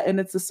flat and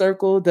it's a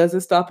circle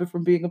doesn't stop it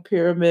from being a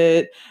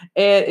pyramid.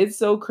 And it's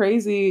so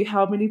crazy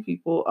how many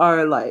people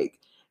are like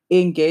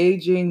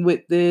engaging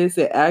with this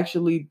and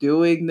actually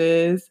doing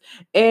this.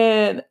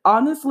 And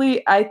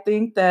honestly, I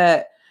think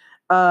that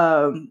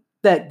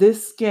that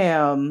this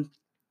scam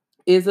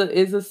is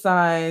a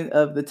sign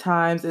of the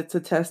times. It's a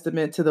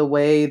testament to the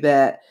way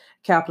that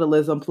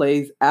capitalism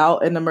plays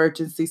out in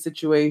emergency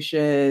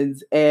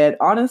situations. And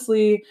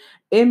honestly,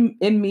 in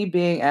me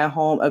being at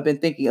home, I've been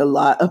thinking a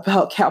lot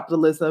about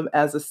capitalism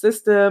as a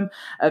system.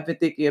 I've been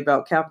thinking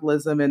about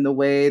capitalism in the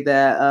way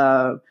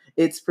that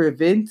it's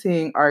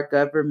preventing our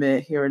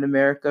government here in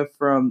America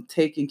from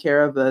taking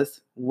care of us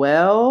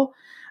well.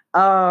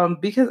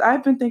 Because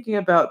I've been thinking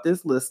about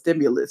this little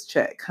stimulus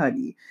check,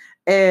 honey.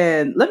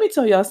 And let me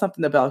tell y'all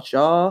something about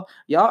y'all.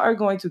 Y'all are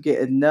going to get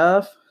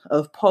enough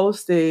of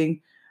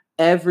posting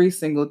every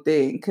single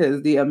thing,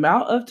 because the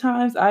amount of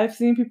times I've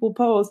seen people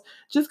post,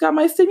 just got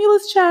my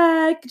stimulus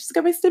check, just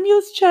got my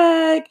stimulus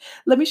check.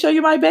 Let me show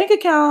you my bank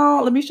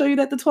account. Let me show you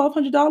that the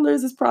 $1,200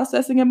 is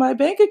processing in my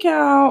bank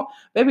account.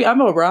 Baby, I'm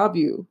going to rob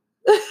you.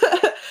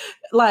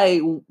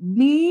 Like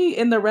me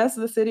and the rest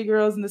of the city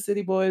girls and the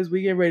city boys,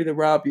 we get ready to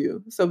rob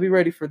you. So be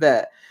ready for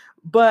that.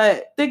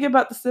 But thinking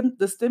about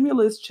the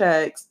stimulus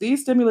checks,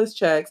 these stimulus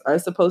checks are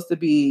supposed to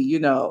be,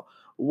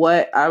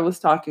 what I was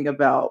talking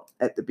about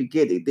at the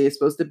beginning. They're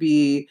supposed to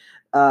be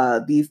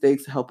these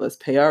things to help us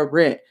pay our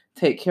rent,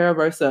 take care of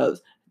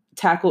ourselves,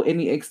 tackle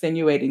any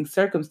extenuating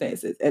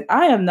circumstances. And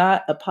I am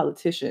not a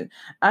politician.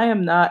 I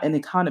am not an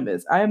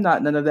economist. I am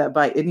not none of that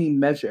by any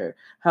measure.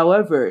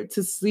 However,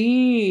 to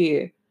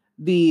see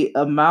the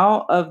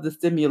amount of the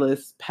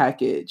stimulus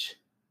package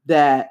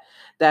that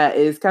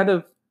is kind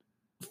of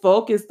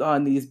focused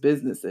on these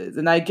businesses.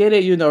 And I get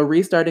it,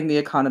 restarting the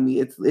economy.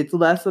 It's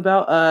less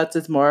about us,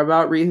 it's more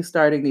about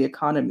restarting the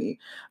economy.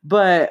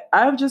 But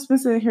I've just been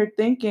sitting here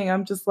thinking,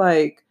 I'm just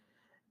like,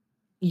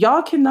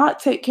 y'all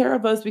cannot take care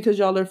of us because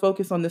y'all are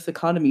focused on this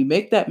economy.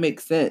 Make that make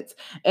sense.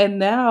 And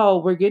now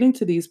we're getting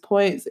to these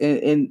points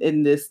in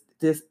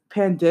this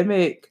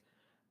pandemic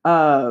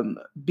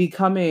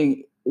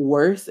becoming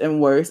worse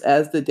and worse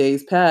as the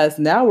days pass.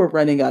 Now we're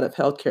running out of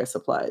healthcare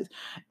supplies.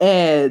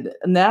 And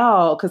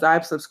now, because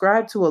I've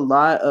subscribed to a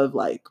lot of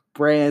like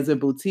brands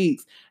and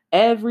boutiques,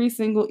 every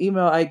single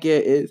email I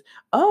get is,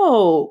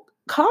 oh,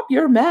 cop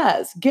your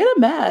mask, get a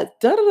mask,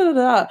 da da da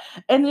da.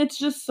 And it's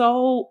just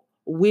so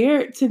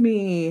weird to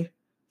me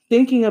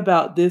thinking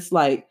about this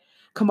like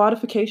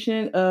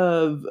commodification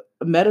of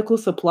medical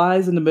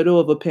supplies in the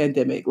middle of a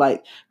pandemic.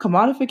 Like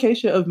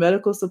commodification of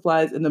medical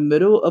supplies in the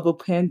middle of a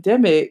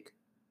pandemic,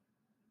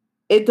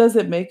 it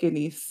doesn't make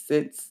any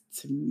sense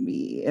to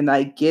me. And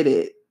I get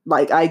it.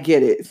 Like I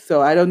get it.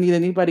 So I don't need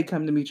anybody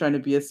come to me trying to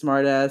be a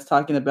smartass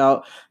talking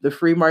about the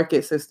free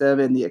market system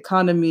and the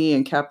economy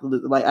and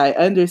capitalism. Like I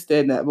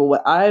understand that, but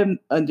what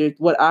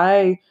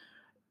I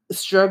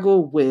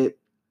struggle with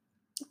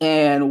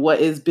and what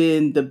has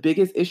been the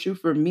biggest issue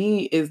for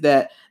me is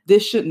that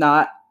this should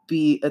not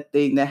be a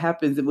thing that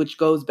happens, which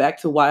goes back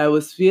to why I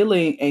was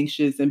feeling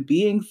anxious and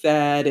being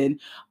sad and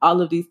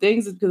all of these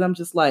things, is because I'm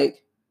just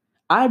like,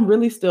 I'm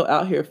really still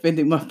out here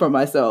fending for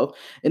myself.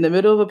 In the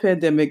middle of a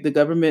pandemic, the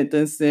government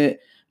then sent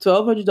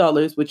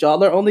 $1,200, which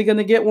y'all are only going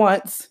to get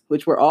once,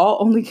 which we're all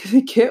only going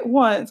to get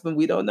once, when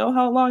we don't know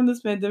how long this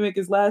pandemic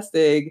is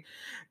lasting.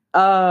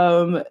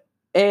 Um,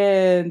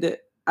 and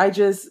it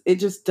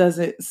just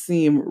doesn't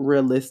seem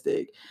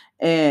realistic.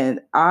 And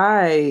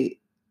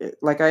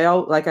like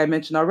I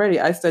mentioned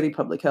already, I study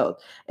public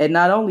health. And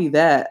not only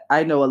that,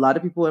 I know a lot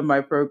of people in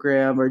my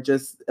program, or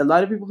just a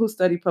lot of people who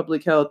study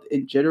public health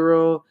in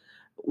general,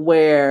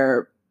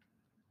 where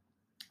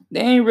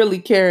they ain't really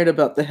caring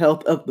about the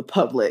health of the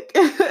public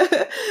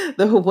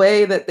the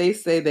way that they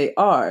say they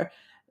are.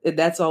 And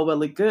that's all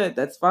well and good.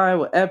 That's fine,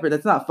 whatever.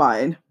 That's not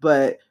fine.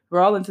 But for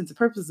all intents and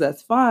purposes,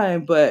 that's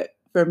fine. But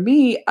for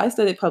me, I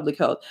study public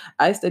health.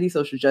 I study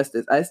social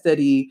justice. I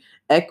study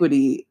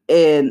equity.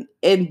 And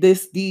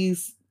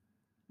these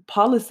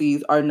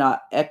policies are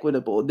not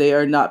equitable. They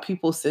are not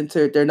people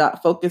centered. They're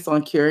not focused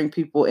on curing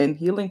people and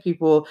healing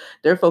people.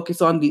 They're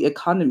focused on the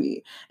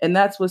economy. And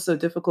that's what's so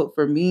difficult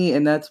for me.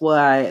 And that's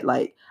why,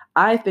 like,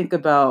 I think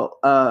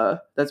about,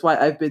 that's why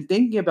I've been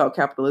thinking about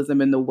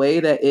capitalism and the way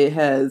that it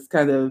has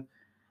kind of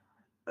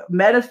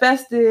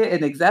manifested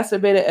and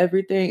exacerbated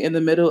everything in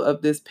the middle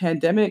of this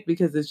pandemic,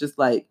 because it's just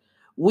like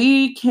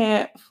we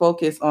can't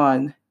focus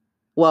on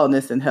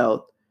wellness and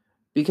health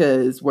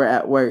because we're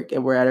at work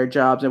and we're at our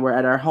jobs and we're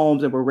at our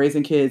homes and we're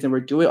raising kids and we're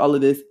doing all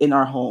of this in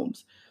our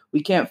homes.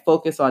 We can't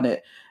focus on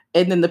it.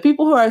 And then the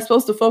people who are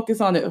supposed to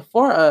focus on it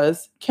for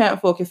us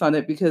can't focus on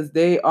it because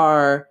they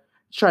are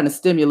trying to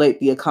stimulate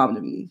the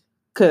economy.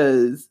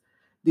 Because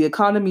the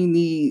economy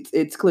needs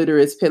its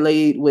clitoris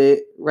played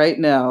with right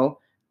now,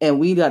 and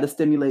we got to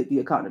stimulate the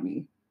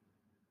economy.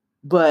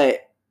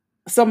 But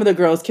some of the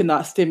girls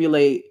cannot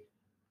stimulate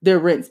their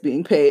rents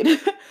being paid.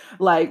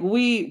 Like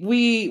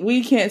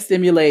we can't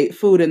stimulate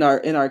food in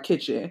our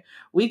kitchen.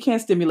 We can't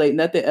stimulate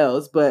nothing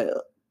else, but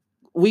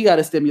we got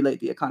to stimulate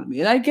the economy.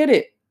 And I get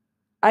it.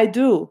 I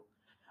do.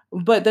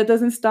 But that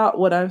doesn't stop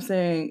what I'm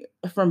saying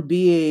from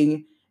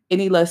being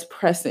any less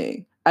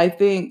pressing. I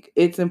think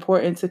it's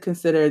important to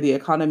consider the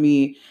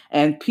economy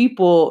and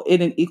people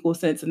in an equal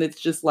sense. And it's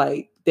just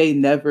like they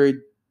never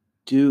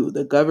do.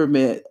 The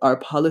government, our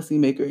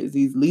policymakers,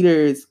 these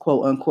leaders,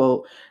 quote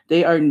unquote,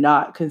 they are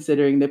not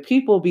considering the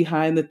people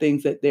behind the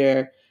things that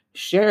they're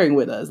sharing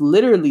with us.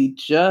 Literally,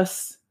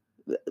 just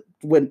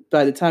when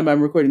by the time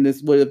I'm recording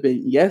this would have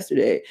been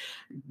yesterday,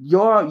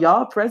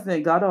 y'all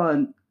president got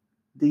on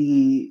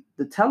the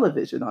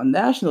television, on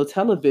national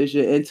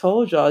television, and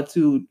told y'all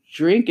to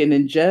drink and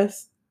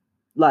ingest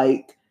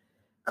like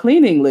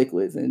cleaning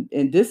liquids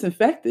and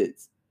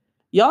disinfectants.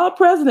 Y'all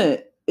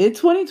president in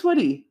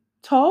 2020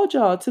 told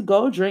y'all to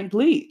go drink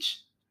bleach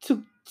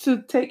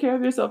to take care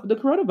of yourself with the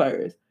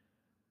coronavirus.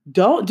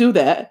 Don't do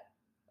that.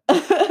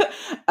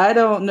 I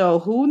don't know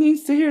who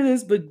needs to hear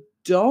this, but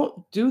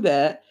don't do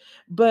that.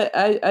 But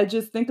I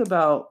just think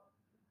about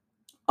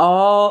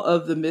all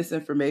of the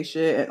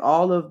misinformation and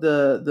all of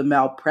the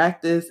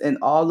malpractice and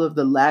all of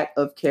the lack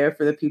of care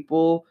for the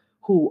people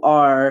who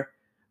are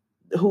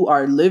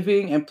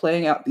living and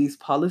playing out these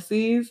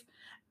policies.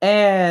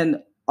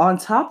 And on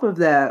top of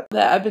that,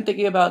 I've been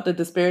thinking about the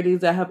disparities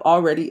that have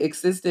already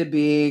existed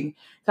being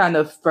kind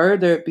of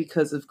furthered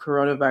because of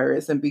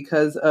coronavirus and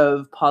because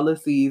of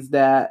policies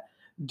that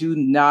do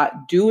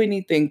not do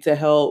anything to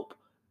help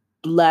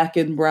Black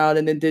and Brown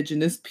and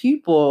Indigenous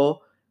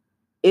people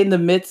in the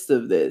midst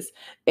of this.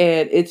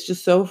 And it's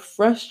just so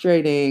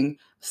frustrating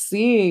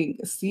seeing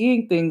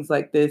things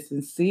like this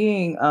and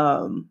seeing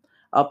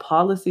a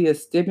policy, a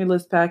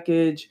stimulus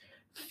package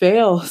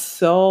fail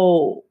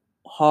so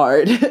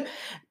hard.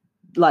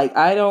 Like,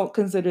 I don't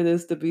consider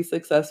this to be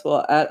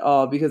successful at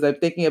all because I'm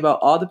thinking about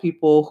all the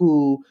people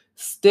who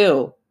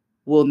still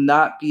will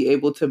not be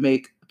able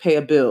to pay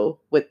a bill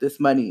with this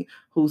money,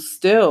 who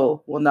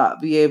still will not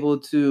be able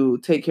to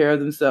take care of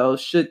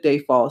themselves should they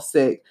fall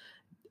sick.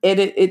 And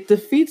it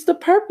defeats the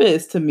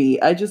purpose to me.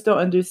 I just don't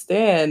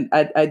understand.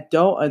 I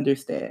don't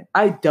understand.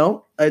 I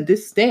don't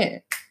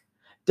understand.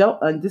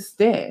 Don't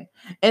understand.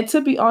 And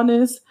to be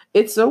honest,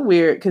 it's so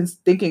weird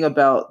thinking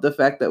about the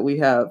fact that we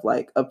have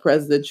like a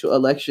presidential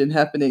election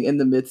happening in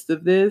the midst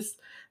of this,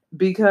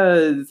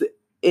 because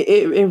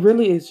it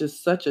really is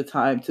just such a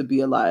time to be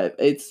alive.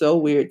 It's so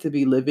weird to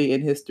be living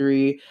in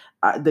history.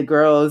 The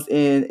girls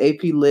in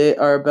AP Lit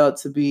are about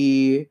to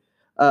be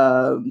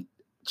um,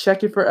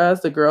 checking for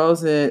us. The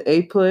girls in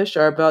A Push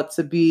are about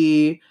to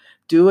be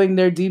doing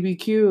their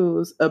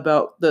DBQs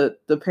about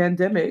the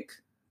pandemic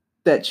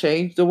that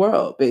changed the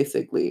world,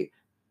 basically.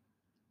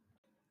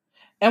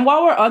 And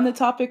while we're on the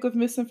topic of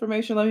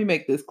misinformation, let me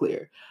make this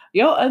clear.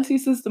 Yo, auntie,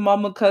 sister,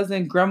 mama,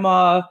 cousin,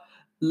 grandma,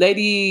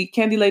 lady,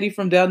 candy lady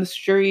from down the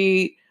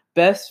street,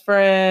 best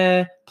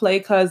friend,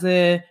 play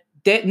cousin,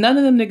 none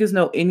of them niggas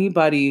know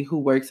anybody who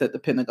works at the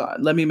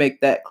Pentagon. Let me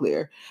make that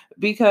clear.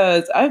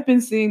 Because I've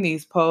been seeing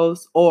these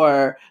posts,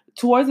 or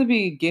towards the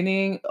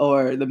beginning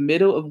or the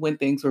middle of when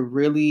things were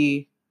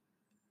really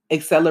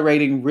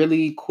accelerating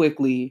really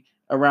quickly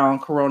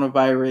around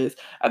coronavirus.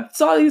 I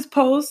saw these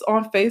posts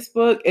on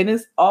Facebook, and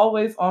it's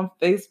always on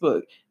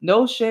Facebook.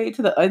 No shade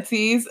to the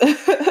aunties,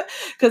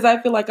 because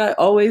I feel like I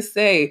always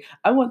say,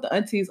 I want the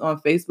aunties on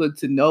Facebook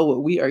to know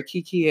what we are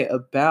kikiing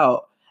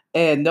about.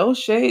 And no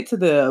shade to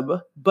them,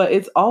 but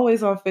it's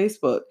always on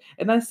Facebook.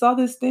 And I saw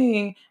this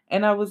thing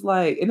and I was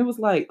like, and it was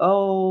like,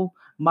 oh,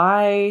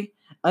 my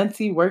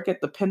auntie work at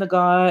the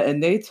Pentagon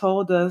and they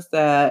told us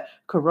that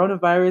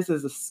coronavirus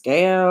is a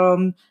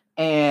scam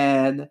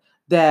and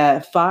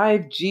that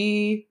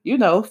 5G,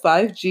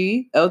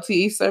 5G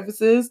LTE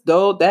services,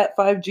 though that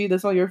 5G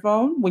that's on your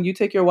phone, when you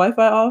take your Wi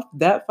Fi off,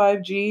 that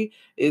 5G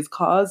is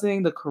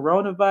causing the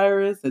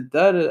coronavirus and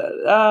da da da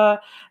da.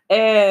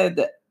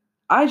 And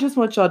I just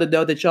want y'all to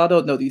know that y'all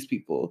don't know these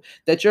people,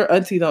 that your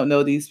auntie don't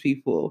know these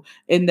people,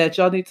 and that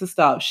y'all need to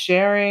stop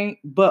sharing,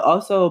 but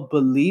also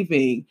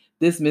believing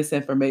this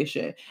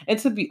misinformation. And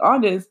to be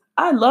honest,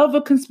 I love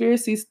a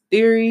conspiracy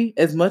theory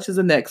as much as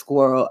the next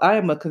squirrel. I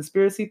am a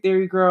conspiracy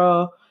theory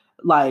girl,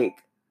 like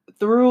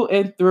through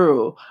and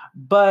through.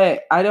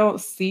 But I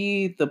don't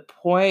see the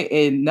point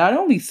in not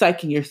only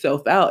psyching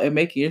yourself out and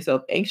making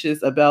yourself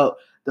anxious about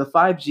the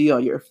 5G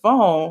on your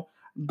phone,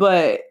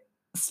 but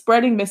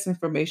spreading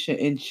misinformation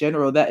in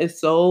general. That is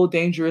so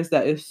dangerous,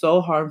 that is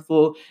so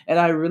harmful. And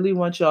I really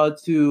want y'all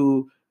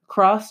to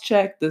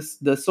cross-check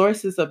the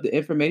sources of the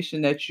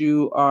information that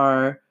you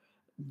are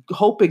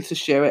hoping to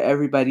share with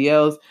everybody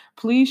else.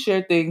 Please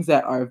share things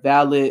that are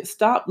valid.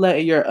 Stop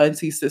letting your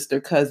auntie, sister,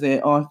 cousin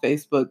on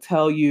Facebook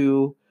tell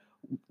you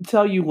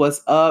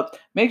what's up.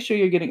 Make sure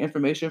you're getting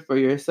information for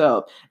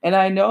yourself. And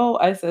I know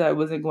I said I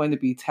wasn't going to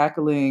be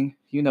tackling,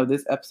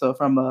 this episode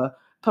from a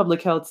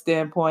public health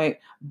standpoint,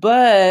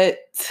 but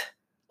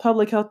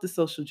public health is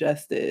social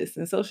justice,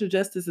 and social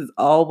justice is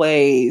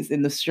always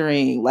in the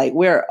stream. Like,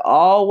 we're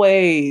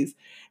always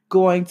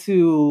going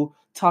to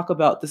talk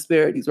about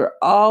disparities. We're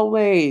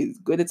always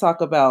going to talk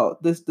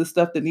about the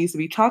stuff that needs to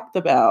be talked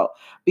about,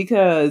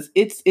 because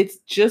it's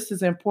just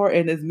as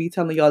important as me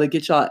telling y'all to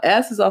get y'all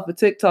asses off of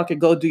TikTok and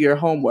go do your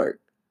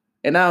homework.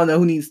 And I don't know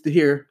who needs to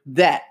hear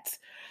that.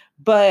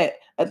 But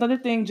another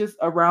thing just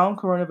around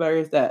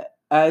coronavirus that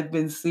I've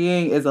been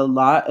seeing is a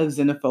lot of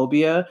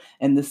xenophobia.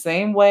 In the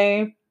same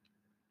way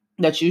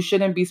that you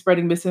shouldn't be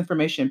spreading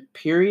misinformation,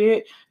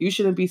 period, you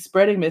shouldn't be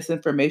spreading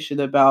misinformation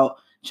about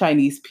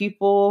Chinese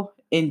people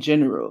in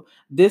general.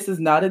 This is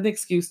not an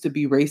excuse to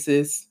be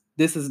racist.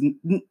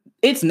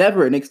 It's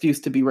never an excuse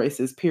to be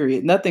racist,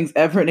 period. Nothing's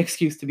ever an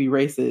excuse to be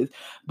racist.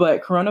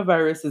 But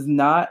coronavirus is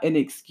not an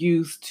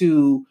excuse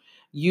to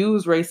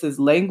use racist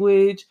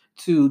language,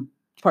 to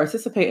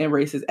participate in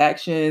racist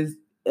actions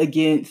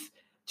against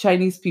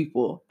Chinese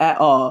people at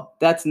all.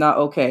 That's not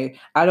okay.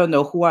 I don't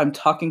know who I'm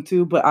talking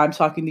to, but I'm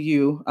talking to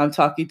you. I'm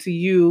talking to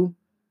you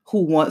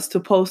who wants to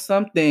post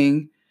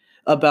something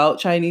about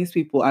Chinese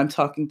people. I'm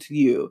talking to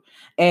you.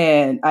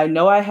 And I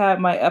know I had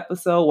my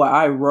episode where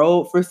I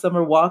wrote for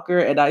Summer Walker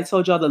and I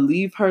told y'all to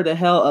leave her the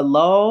hell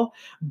alone,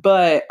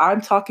 but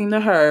I'm talking to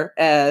her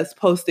as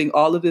posting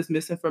all of this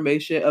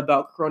misinformation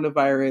about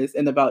coronavirus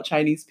and about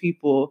Chinese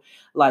people.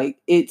 Like,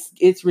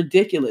 it's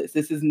ridiculous.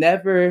 This is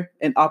never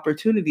an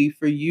opportunity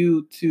for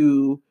you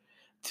to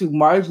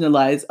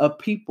marginalize a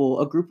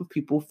group of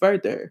people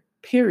further.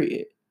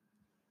 Period.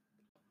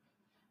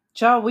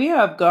 Child, we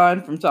have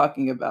gone from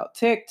talking about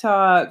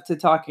TikTok to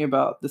talking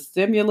about the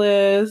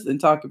stimulus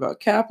and talking about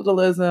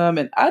capitalism.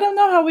 And I don't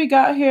know how we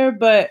got here,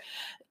 but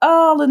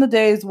all in the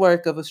day's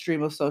work of a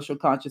Stream of Social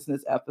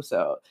Consciousness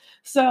episode.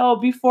 So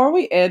before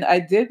we end, I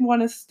did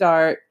want to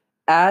start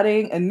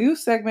adding a new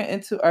segment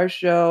into our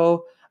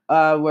show,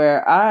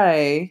 where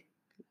I,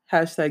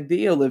 hashtag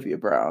the Olivia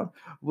Brown,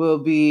 will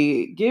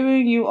be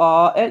giving you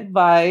all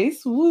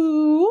advice.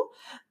 Woo!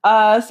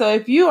 So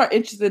if you are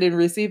interested in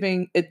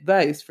receiving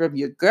advice from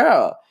your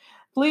girl,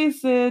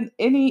 please send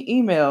any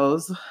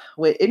emails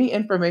with any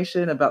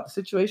information about the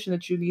situation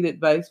that you need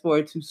advice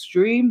for to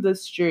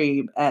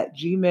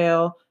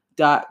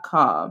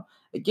streamthestream@gmail.com.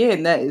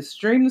 Again, that is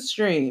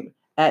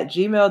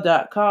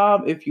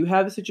streamthestream@gmail.com. If you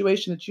have a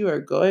situation that you are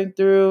going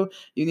through,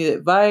 you need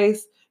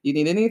advice, you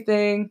need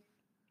anything,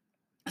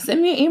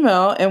 send me an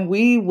email and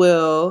we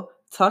will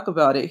talk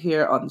about it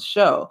here on the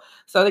show.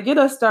 So to get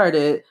us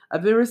started,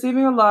 I've been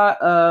receiving a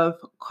lot of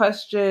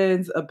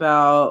questions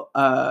about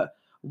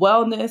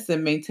wellness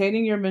and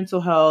maintaining your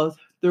mental health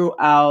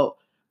throughout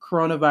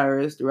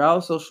coronavirus,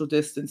 throughout social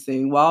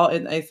distancing, while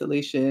in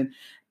isolation.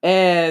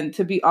 And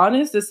to be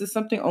honest, this is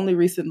something only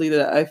recently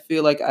that I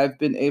feel like I've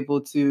been able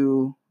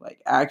to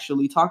like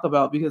actually talk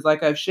about, because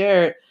like I've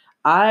shared,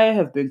 I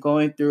have been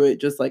going through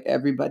it just like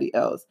everybody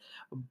else.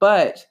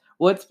 But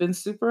what's been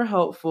super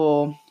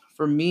helpful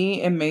for me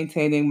in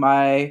maintaining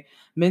my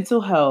mental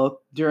health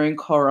during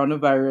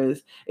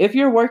coronavirus, if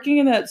you're working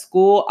in that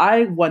school,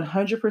 I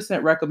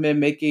 100% recommend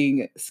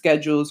making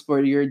schedules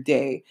for your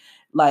day.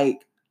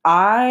 Like,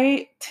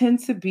 I tend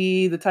to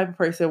be the type of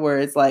person where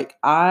it's like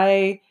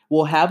I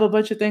will have a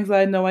bunch of things that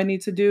I know I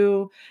need to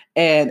do,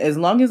 and as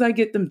long as I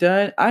get them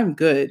done, I'm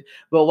good.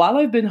 But while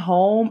I've been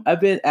home,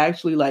 I've been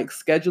actually like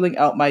scheduling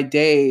out my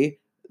day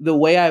the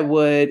way I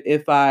would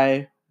if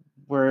I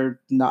were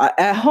not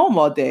at home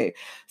all day.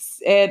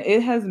 And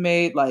it has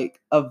made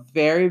like a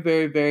very,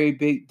 very, very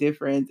big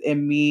difference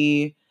in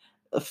me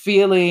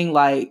feeling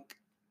like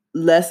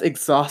less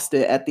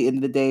exhausted at the end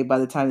of the day by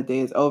the time the day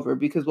is over.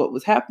 Because what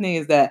was happening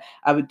is that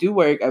I would do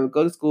work, I would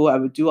go to school, I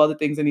would do all the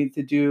things I needed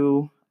to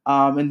do.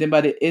 And then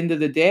by the end of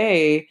the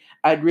day,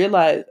 I'd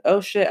realize,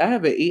 oh shit, I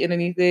haven't eaten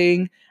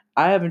anything.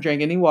 I haven't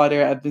drank any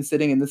water. I've been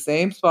sitting in the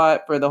same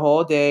spot for the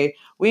whole day.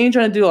 We ain't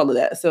trying to do all of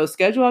that. So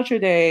schedule out your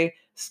day,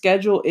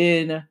 schedule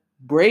in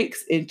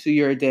breaks into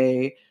your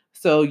day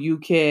so you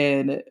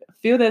can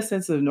feel that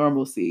sense of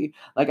normalcy.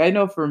 Like, I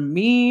know for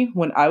me,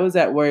 when I was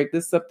at work,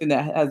 this is something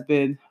that has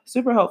been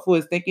super helpful,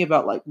 is thinking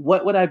about like,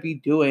 what would I be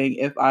doing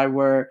if I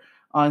were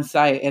on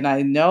site. And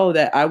I know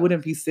that I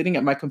wouldn't be sitting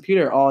at my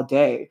computer all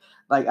day.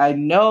 Like, I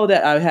know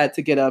that I had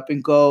to get up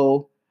and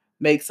go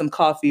make some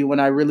coffee when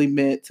I really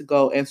meant to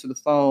go answer the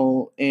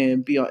phone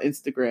and be on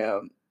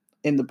Instagram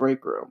in the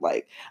break room.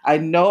 Like, I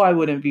know I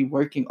wouldn't be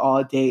working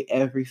all day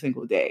every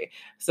single day.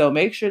 So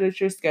make sure that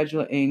you're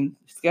scheduling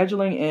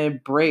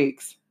in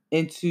breaks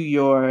into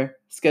your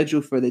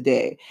schedule for the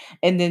day.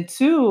 And then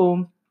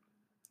two,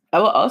 I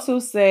will also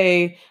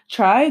say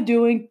try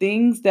doing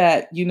things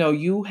that,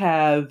 you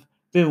have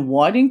been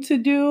wanting to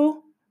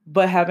do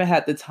but haven't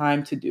had the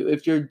time to do.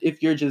 If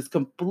you're just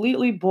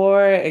completely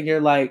bored and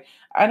you're like,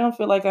 I don't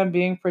feel like I'm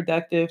being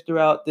productive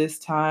throughout this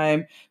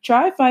time,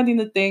 try finding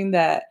the thing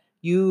that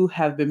you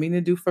have been meaning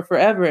to do for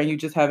forever and you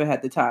just haven't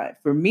had the time.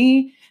 For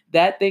me,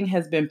 that thing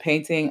has been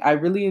painting. I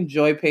really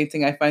enjoy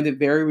painting. I find it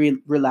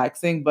very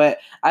relaxing, but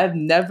I've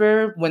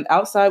never, when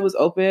outside was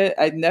open,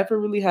 I never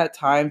really had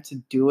time to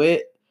do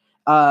it.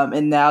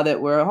 And now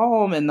that we're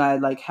home and I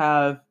like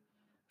have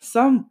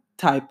some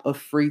type of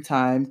free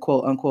time,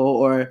 quote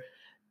unquote, or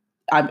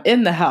I'm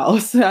in the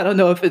house. I don't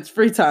know if it's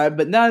free time,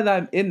 but now that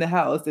I'm in the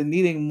house and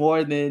needing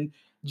more than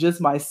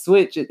just my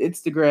Switch and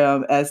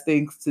Instagram as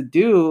things to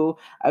do,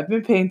 I've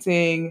been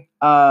painting.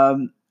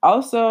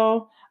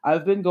 Also,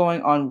 I've been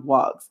going on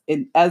walks.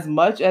 And as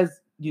much as,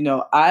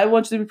 I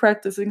want you to be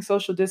practicing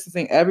social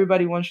distancing,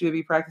 everybody wants you to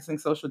be practicing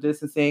social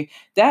distancing.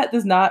 That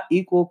does not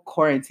equal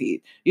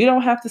quarantine. You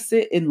don't have to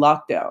sit in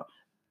lockdown.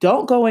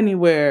 Don't go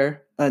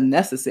anywhere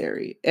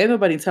unnecessary. Ain't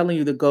nobody telling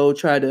you to go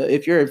try to,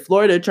 if you're in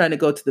Florida trying to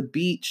go to the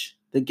beach,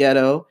 the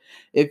ghetto,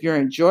 if you're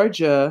in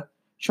Georgia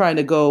trying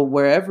to go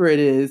wherever it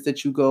is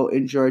that you go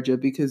in Georgia,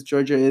 because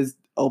Georgia is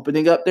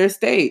opening up their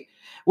state,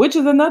 which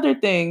is another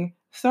thing.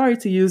 Sorry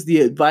to use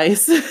the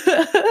advice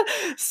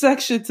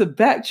section to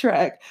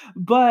backtrack,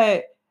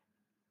 but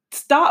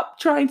stop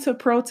trying to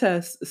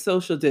protest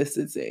social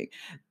distancing.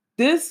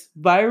 This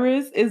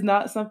virus is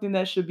not something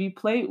that should be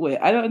played with.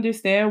 I don't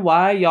understand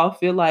why y'all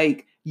feel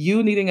like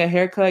you needing a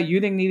haircut, you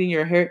needing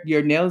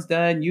your nails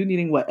done, you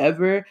needing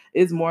whatever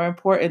is more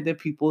important than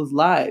people's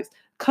lives.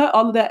 Cut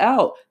all of that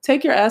out.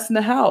 Take your ass in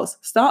the house.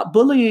 Stop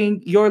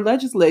bullying your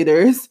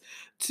legislators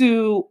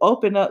to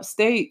open up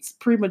states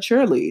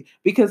prematurely,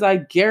 because I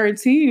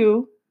guarantee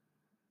you,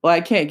 well,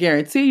 I can't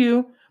guarantee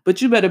you,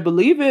 but you better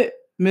believe it,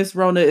 Miss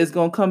Rona is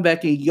going to come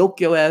back and yoke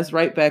your ass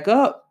right back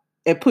up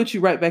and put you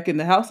right back in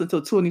the house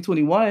until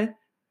 2021.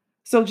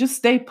 So just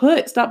stay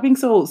put. Stop being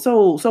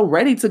so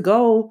ready to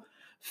go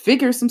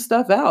figure some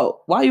stuff out.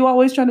 Why are you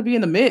always trying to be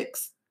in the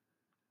mix?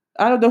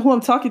 I don't know who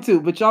I'm talking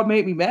to, but y'all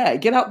made me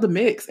mad. Get out the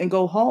mix and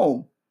go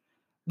home.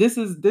 This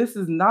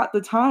is not the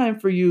time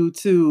for you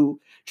to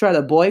try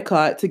to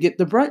boycott to get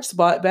the brunch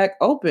spot back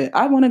open.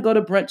 I want to go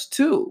to brunch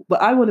too,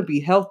 but I want to be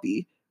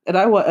healthy and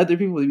I want other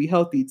people to be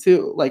healthy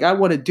too. Like, I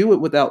want to do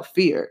it without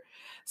fear.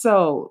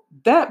 So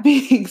that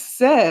being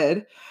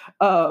said,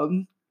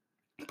 um,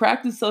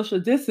 practice social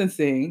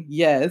distancing,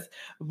 yes,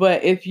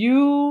 but if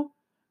you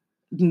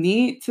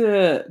need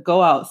to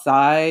go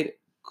outside,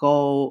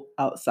 go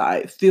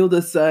outside. Feel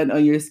the sun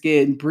on your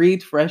skin,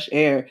 breathe fresh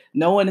air.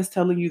 No one is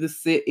telling you to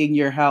sit in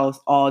your house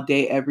all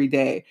day, every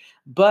day.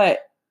 But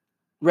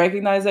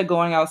recognize that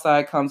going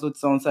outside comes with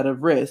its own set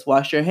of risks.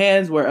 Wash your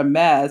hands, wear a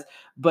mask.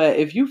 But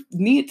if you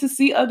need to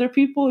see other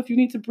people, if you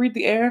need to breathe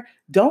the air,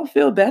 don't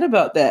feel bad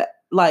about that.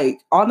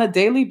 Like, on a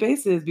daily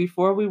basis,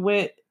 before we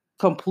went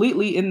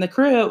completely in the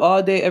crib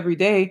all day, every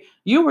day,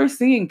 you were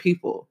seeing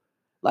people.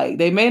 Like,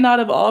 they may not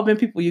have all been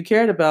people you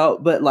cared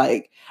about, but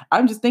like,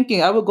 I'm just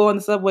thinking I would go on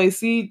the subway,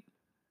 see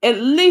at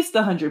least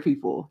 100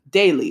 people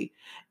daily.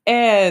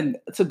 And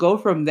to go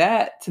from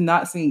that to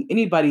not seeing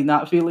anybody,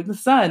 not feeling the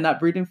sun,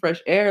 not breathing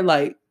fresh air,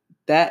 like,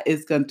 that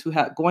is going to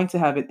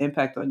have an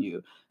impact on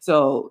you.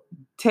 So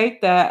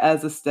take that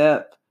as a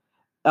step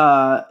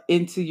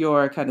into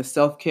your kind of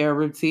self-care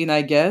routine,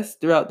 I guess,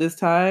 throughout this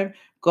time.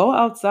 Go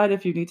outside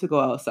if you need to go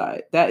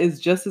outside. That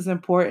is just as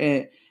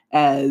important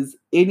as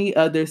any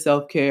other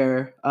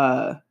self-care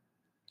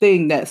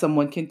thing that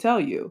someone can tell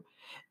you.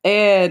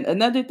 And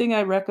another thing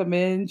I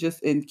recommend,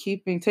 just in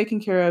taking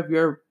care of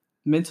your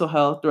mental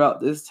health throughout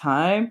this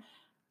time,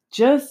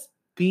 just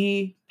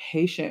be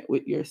patient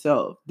with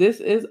yourself.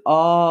 This is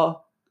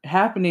all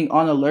happening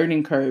on a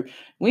learning curve.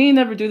 We ain't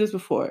never do this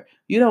before.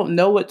 You don't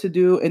know what to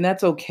do, and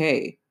that's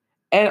okay.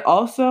 And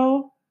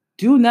also,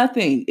 do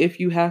nothing if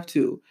you have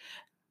to.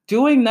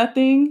 Doing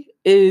nothing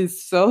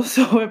is so,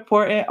 so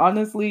important,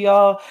 honestly,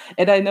 y'all.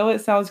 And I know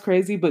it sounds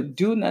crazy, but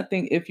do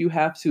nothing if you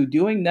have to.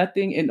 Doing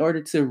nothing in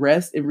order to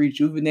rest and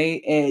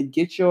rejuvenate and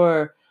get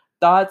your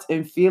thoughts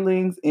and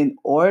feelings in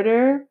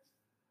order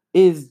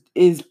is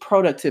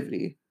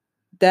productivity.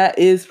 That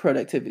is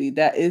productivity.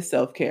 That is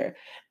self-care.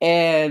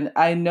 And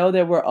I know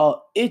that we're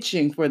all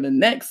itching for the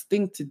next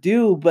thing to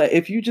do, but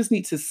if you just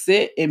need to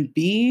sit and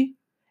be,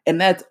 and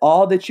that's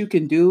all that you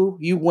can do,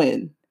 you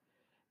win.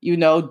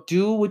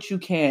 Do what you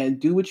can.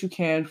 Do what you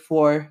can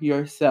for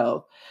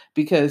yourself,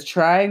 because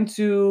trying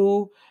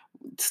to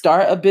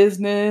start a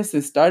business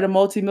and start a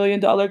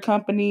multi-million dollar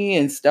company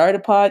and start a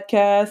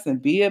podcast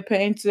and be a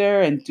painter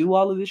and do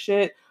all of this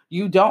shit,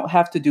 you don't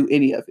have to do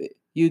any of it.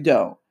 You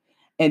don't.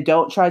 And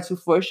don't try to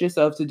force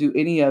yourself to do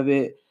any of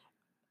it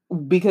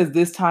because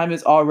this time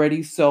is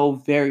already so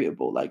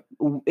variable. Like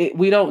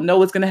we don't know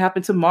what's going to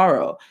happen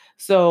tomorrow.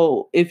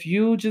 So if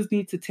you just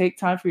need to take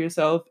time for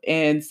yourself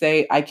and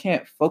say, I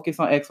can't focus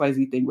on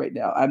XYZ thing right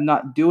now. I'm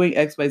not doing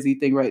XYZ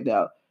thing right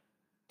now.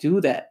 Do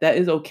that. That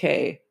is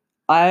okay.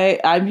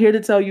 I'm here to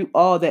tell you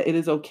all that it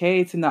is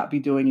okay to not be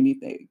doing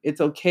anything.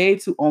 It's okay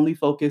to only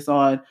focus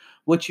on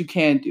what you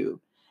can do.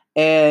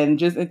 And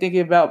just in thinking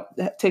about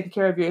taking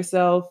care of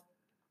yourself,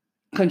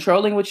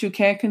 controlling what you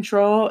can't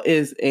control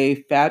is a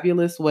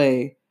fabulous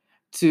way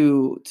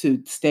to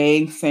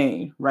staying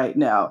sane right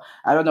now.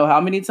 I don't know how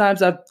many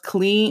times I've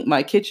cleaned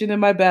my kitchen and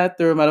my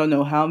bathroom. I don't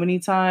know how many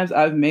times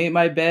I've made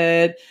my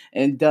bed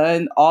and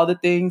done all the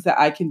things that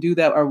I can do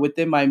that are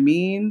within my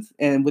means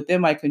and within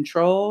my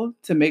control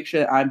to make sure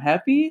that I'm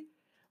happy,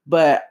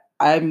 but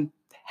I'm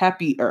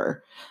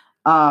happier.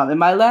 And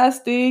my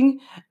last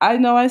thing, I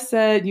know I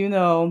said,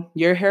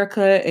 your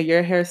haircut and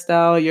your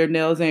hairstyle, your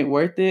nails ain't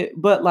worth it,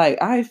 but like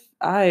I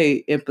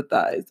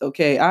empathize,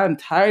 okay? I'm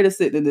tired of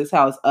sitting in this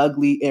house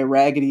ugly and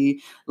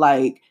raggedy.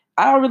 Like,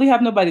 I don't really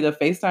have nobody to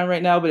FaceTime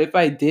right now, but if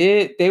I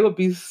did, they would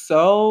be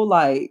so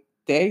like,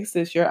 dang,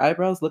 sis, your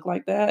eyebrows look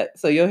like that.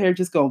 So your hair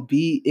just gonna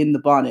be in the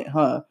bonnet,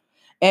 huh?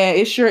 And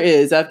it sure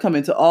is. I've come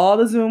into all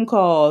the Zoom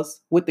calls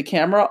with the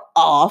camera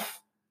off.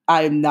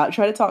 I'm not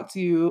trying to talk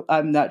to you.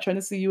 I'm not trying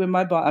to see you in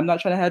my bonnet. I'm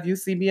not trying to have you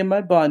see me in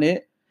my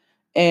bonnet.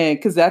 And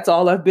because that's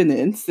all I've been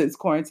in since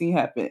quarantine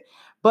happened.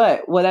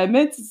 But what I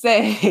meant to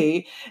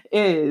say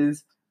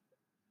is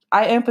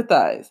I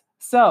empathize.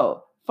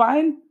 So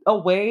find a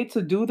way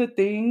to do the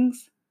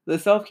things, the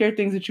self care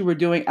things that you were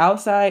doing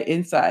outside,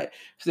 inside.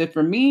 So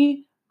for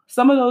me,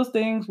 some of those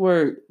things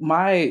were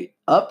my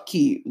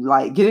upkeep,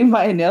 like getting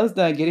my nails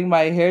done, getting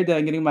my hair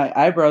done, getting my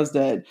eyebrows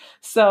done.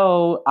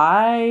 So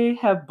I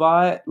have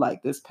bought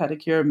like this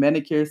pedicure,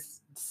 manicure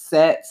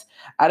set.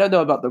 I don't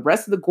know about the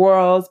rest of the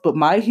girls, but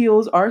my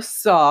heels are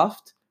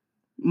soft,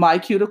 my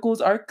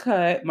cuticles are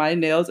cut, my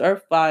nails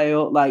are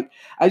filed. Like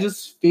I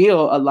just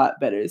feel a lot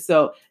better.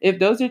 So if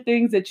those are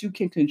things that you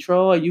can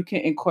control and you can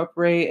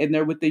incorporate and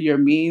they're within your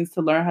means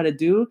to learn how to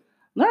do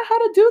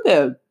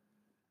them.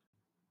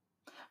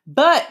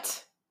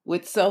 But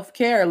with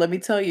self-care, let me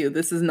tell you,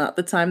 this is not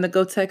the time to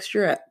go text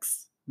your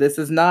ex. This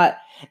is not,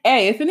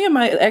 hey, if any of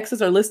my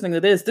exes are listening to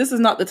this is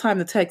not the time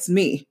to text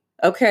me.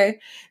 Okay.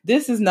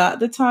 This is not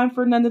the time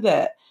for none of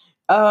that.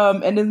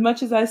 And as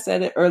much as I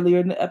said it earlier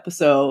in the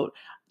episode,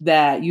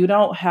 that you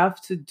don't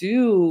have to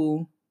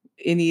do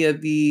any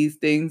of these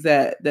things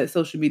that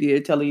social media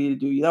are telling you to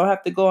do. You don't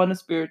have to go on a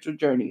spiritual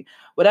journey.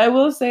 What I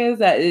will say is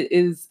that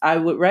I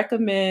would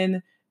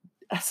recommend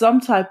some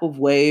type of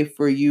way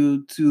for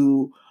you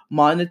to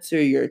monitor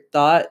your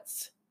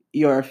thoughts,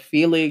 your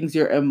feelings,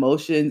 your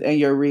emotions, and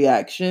your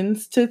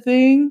reactions to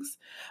things.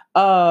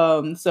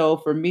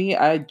 So for me,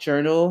 I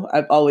journal.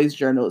 I've always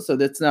journaled, so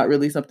that's not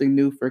really something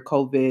new for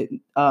COVID.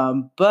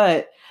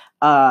 But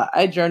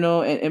I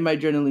journal, and in my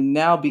journaling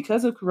now,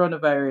 because of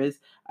coronavirus,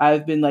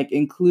 I've been like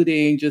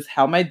including just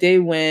how my day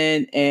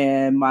went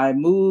and my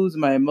moods,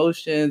 my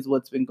emotions,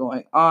 what's been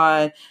going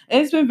on.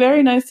 And it's been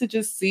very nice to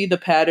just see the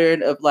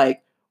pattern of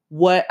like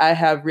what I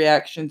have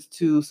reactions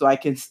to so I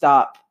can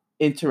stop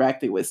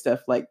interacting with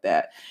stuff like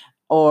that.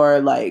 Or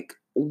like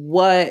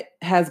what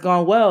has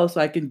gone well so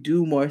I can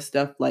do more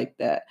stuff like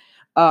that.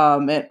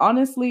 And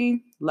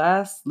honestly,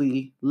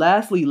 lastly,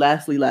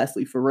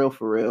 for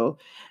real,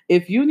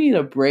 if you need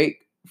a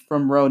break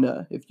from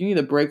Rona, if you need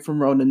a break from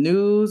Rona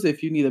news,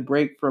 if you need a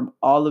break from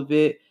all of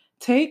it,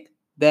 take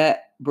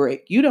that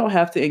break. You don't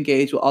have to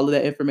engage with all of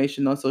that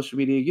information on social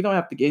media. You don't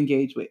have to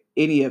engage with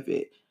any of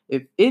it.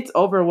 If it's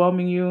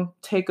overwhelming you,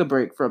 take a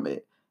break from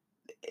it.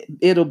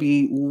 It'll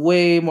be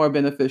way more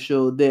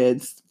beneficial than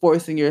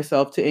forcing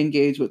yourself to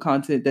engage with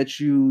content that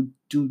you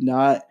do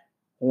not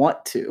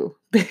want to,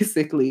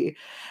 basically.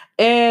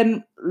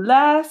 And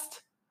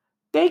last,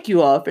 thank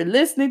you all for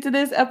listening to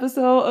this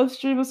episode of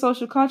Stream of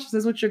Social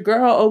Consciousness with your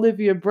girl,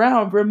 Olivia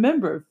Brown.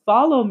 Remember,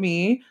 follow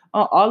me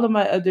on all of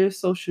my other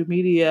social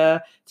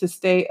media to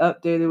stay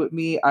updated with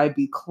me. I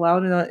be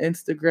clowning on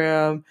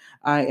Instagram.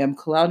 I am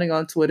clowning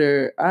on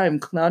Twitter. I am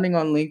clowning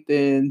on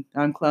LinkedIn.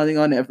 I'm clowning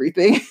on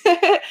everything.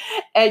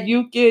 And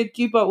you can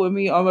keep up with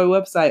me on my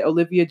website,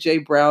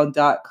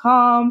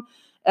 oliviajbrown.com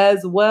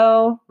as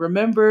well.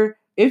 Remember,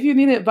 if you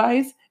need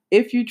advice,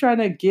 if you're trying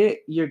to get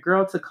your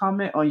girl to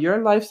comment on your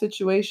life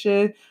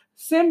situation,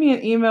 send me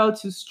an email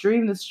to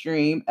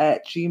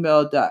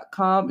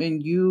streamthestream@gmail.com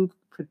and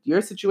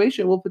your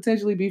situation will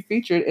potentially be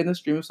featured in the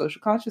Stream of Social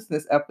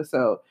Consciousness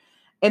episode.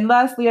 And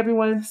lastly,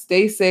 everyone,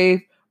 stay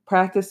safe,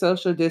 practice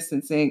social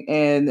distancing,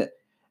 and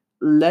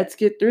let's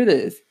get through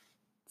this.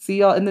 See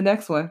y'all in the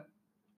next one.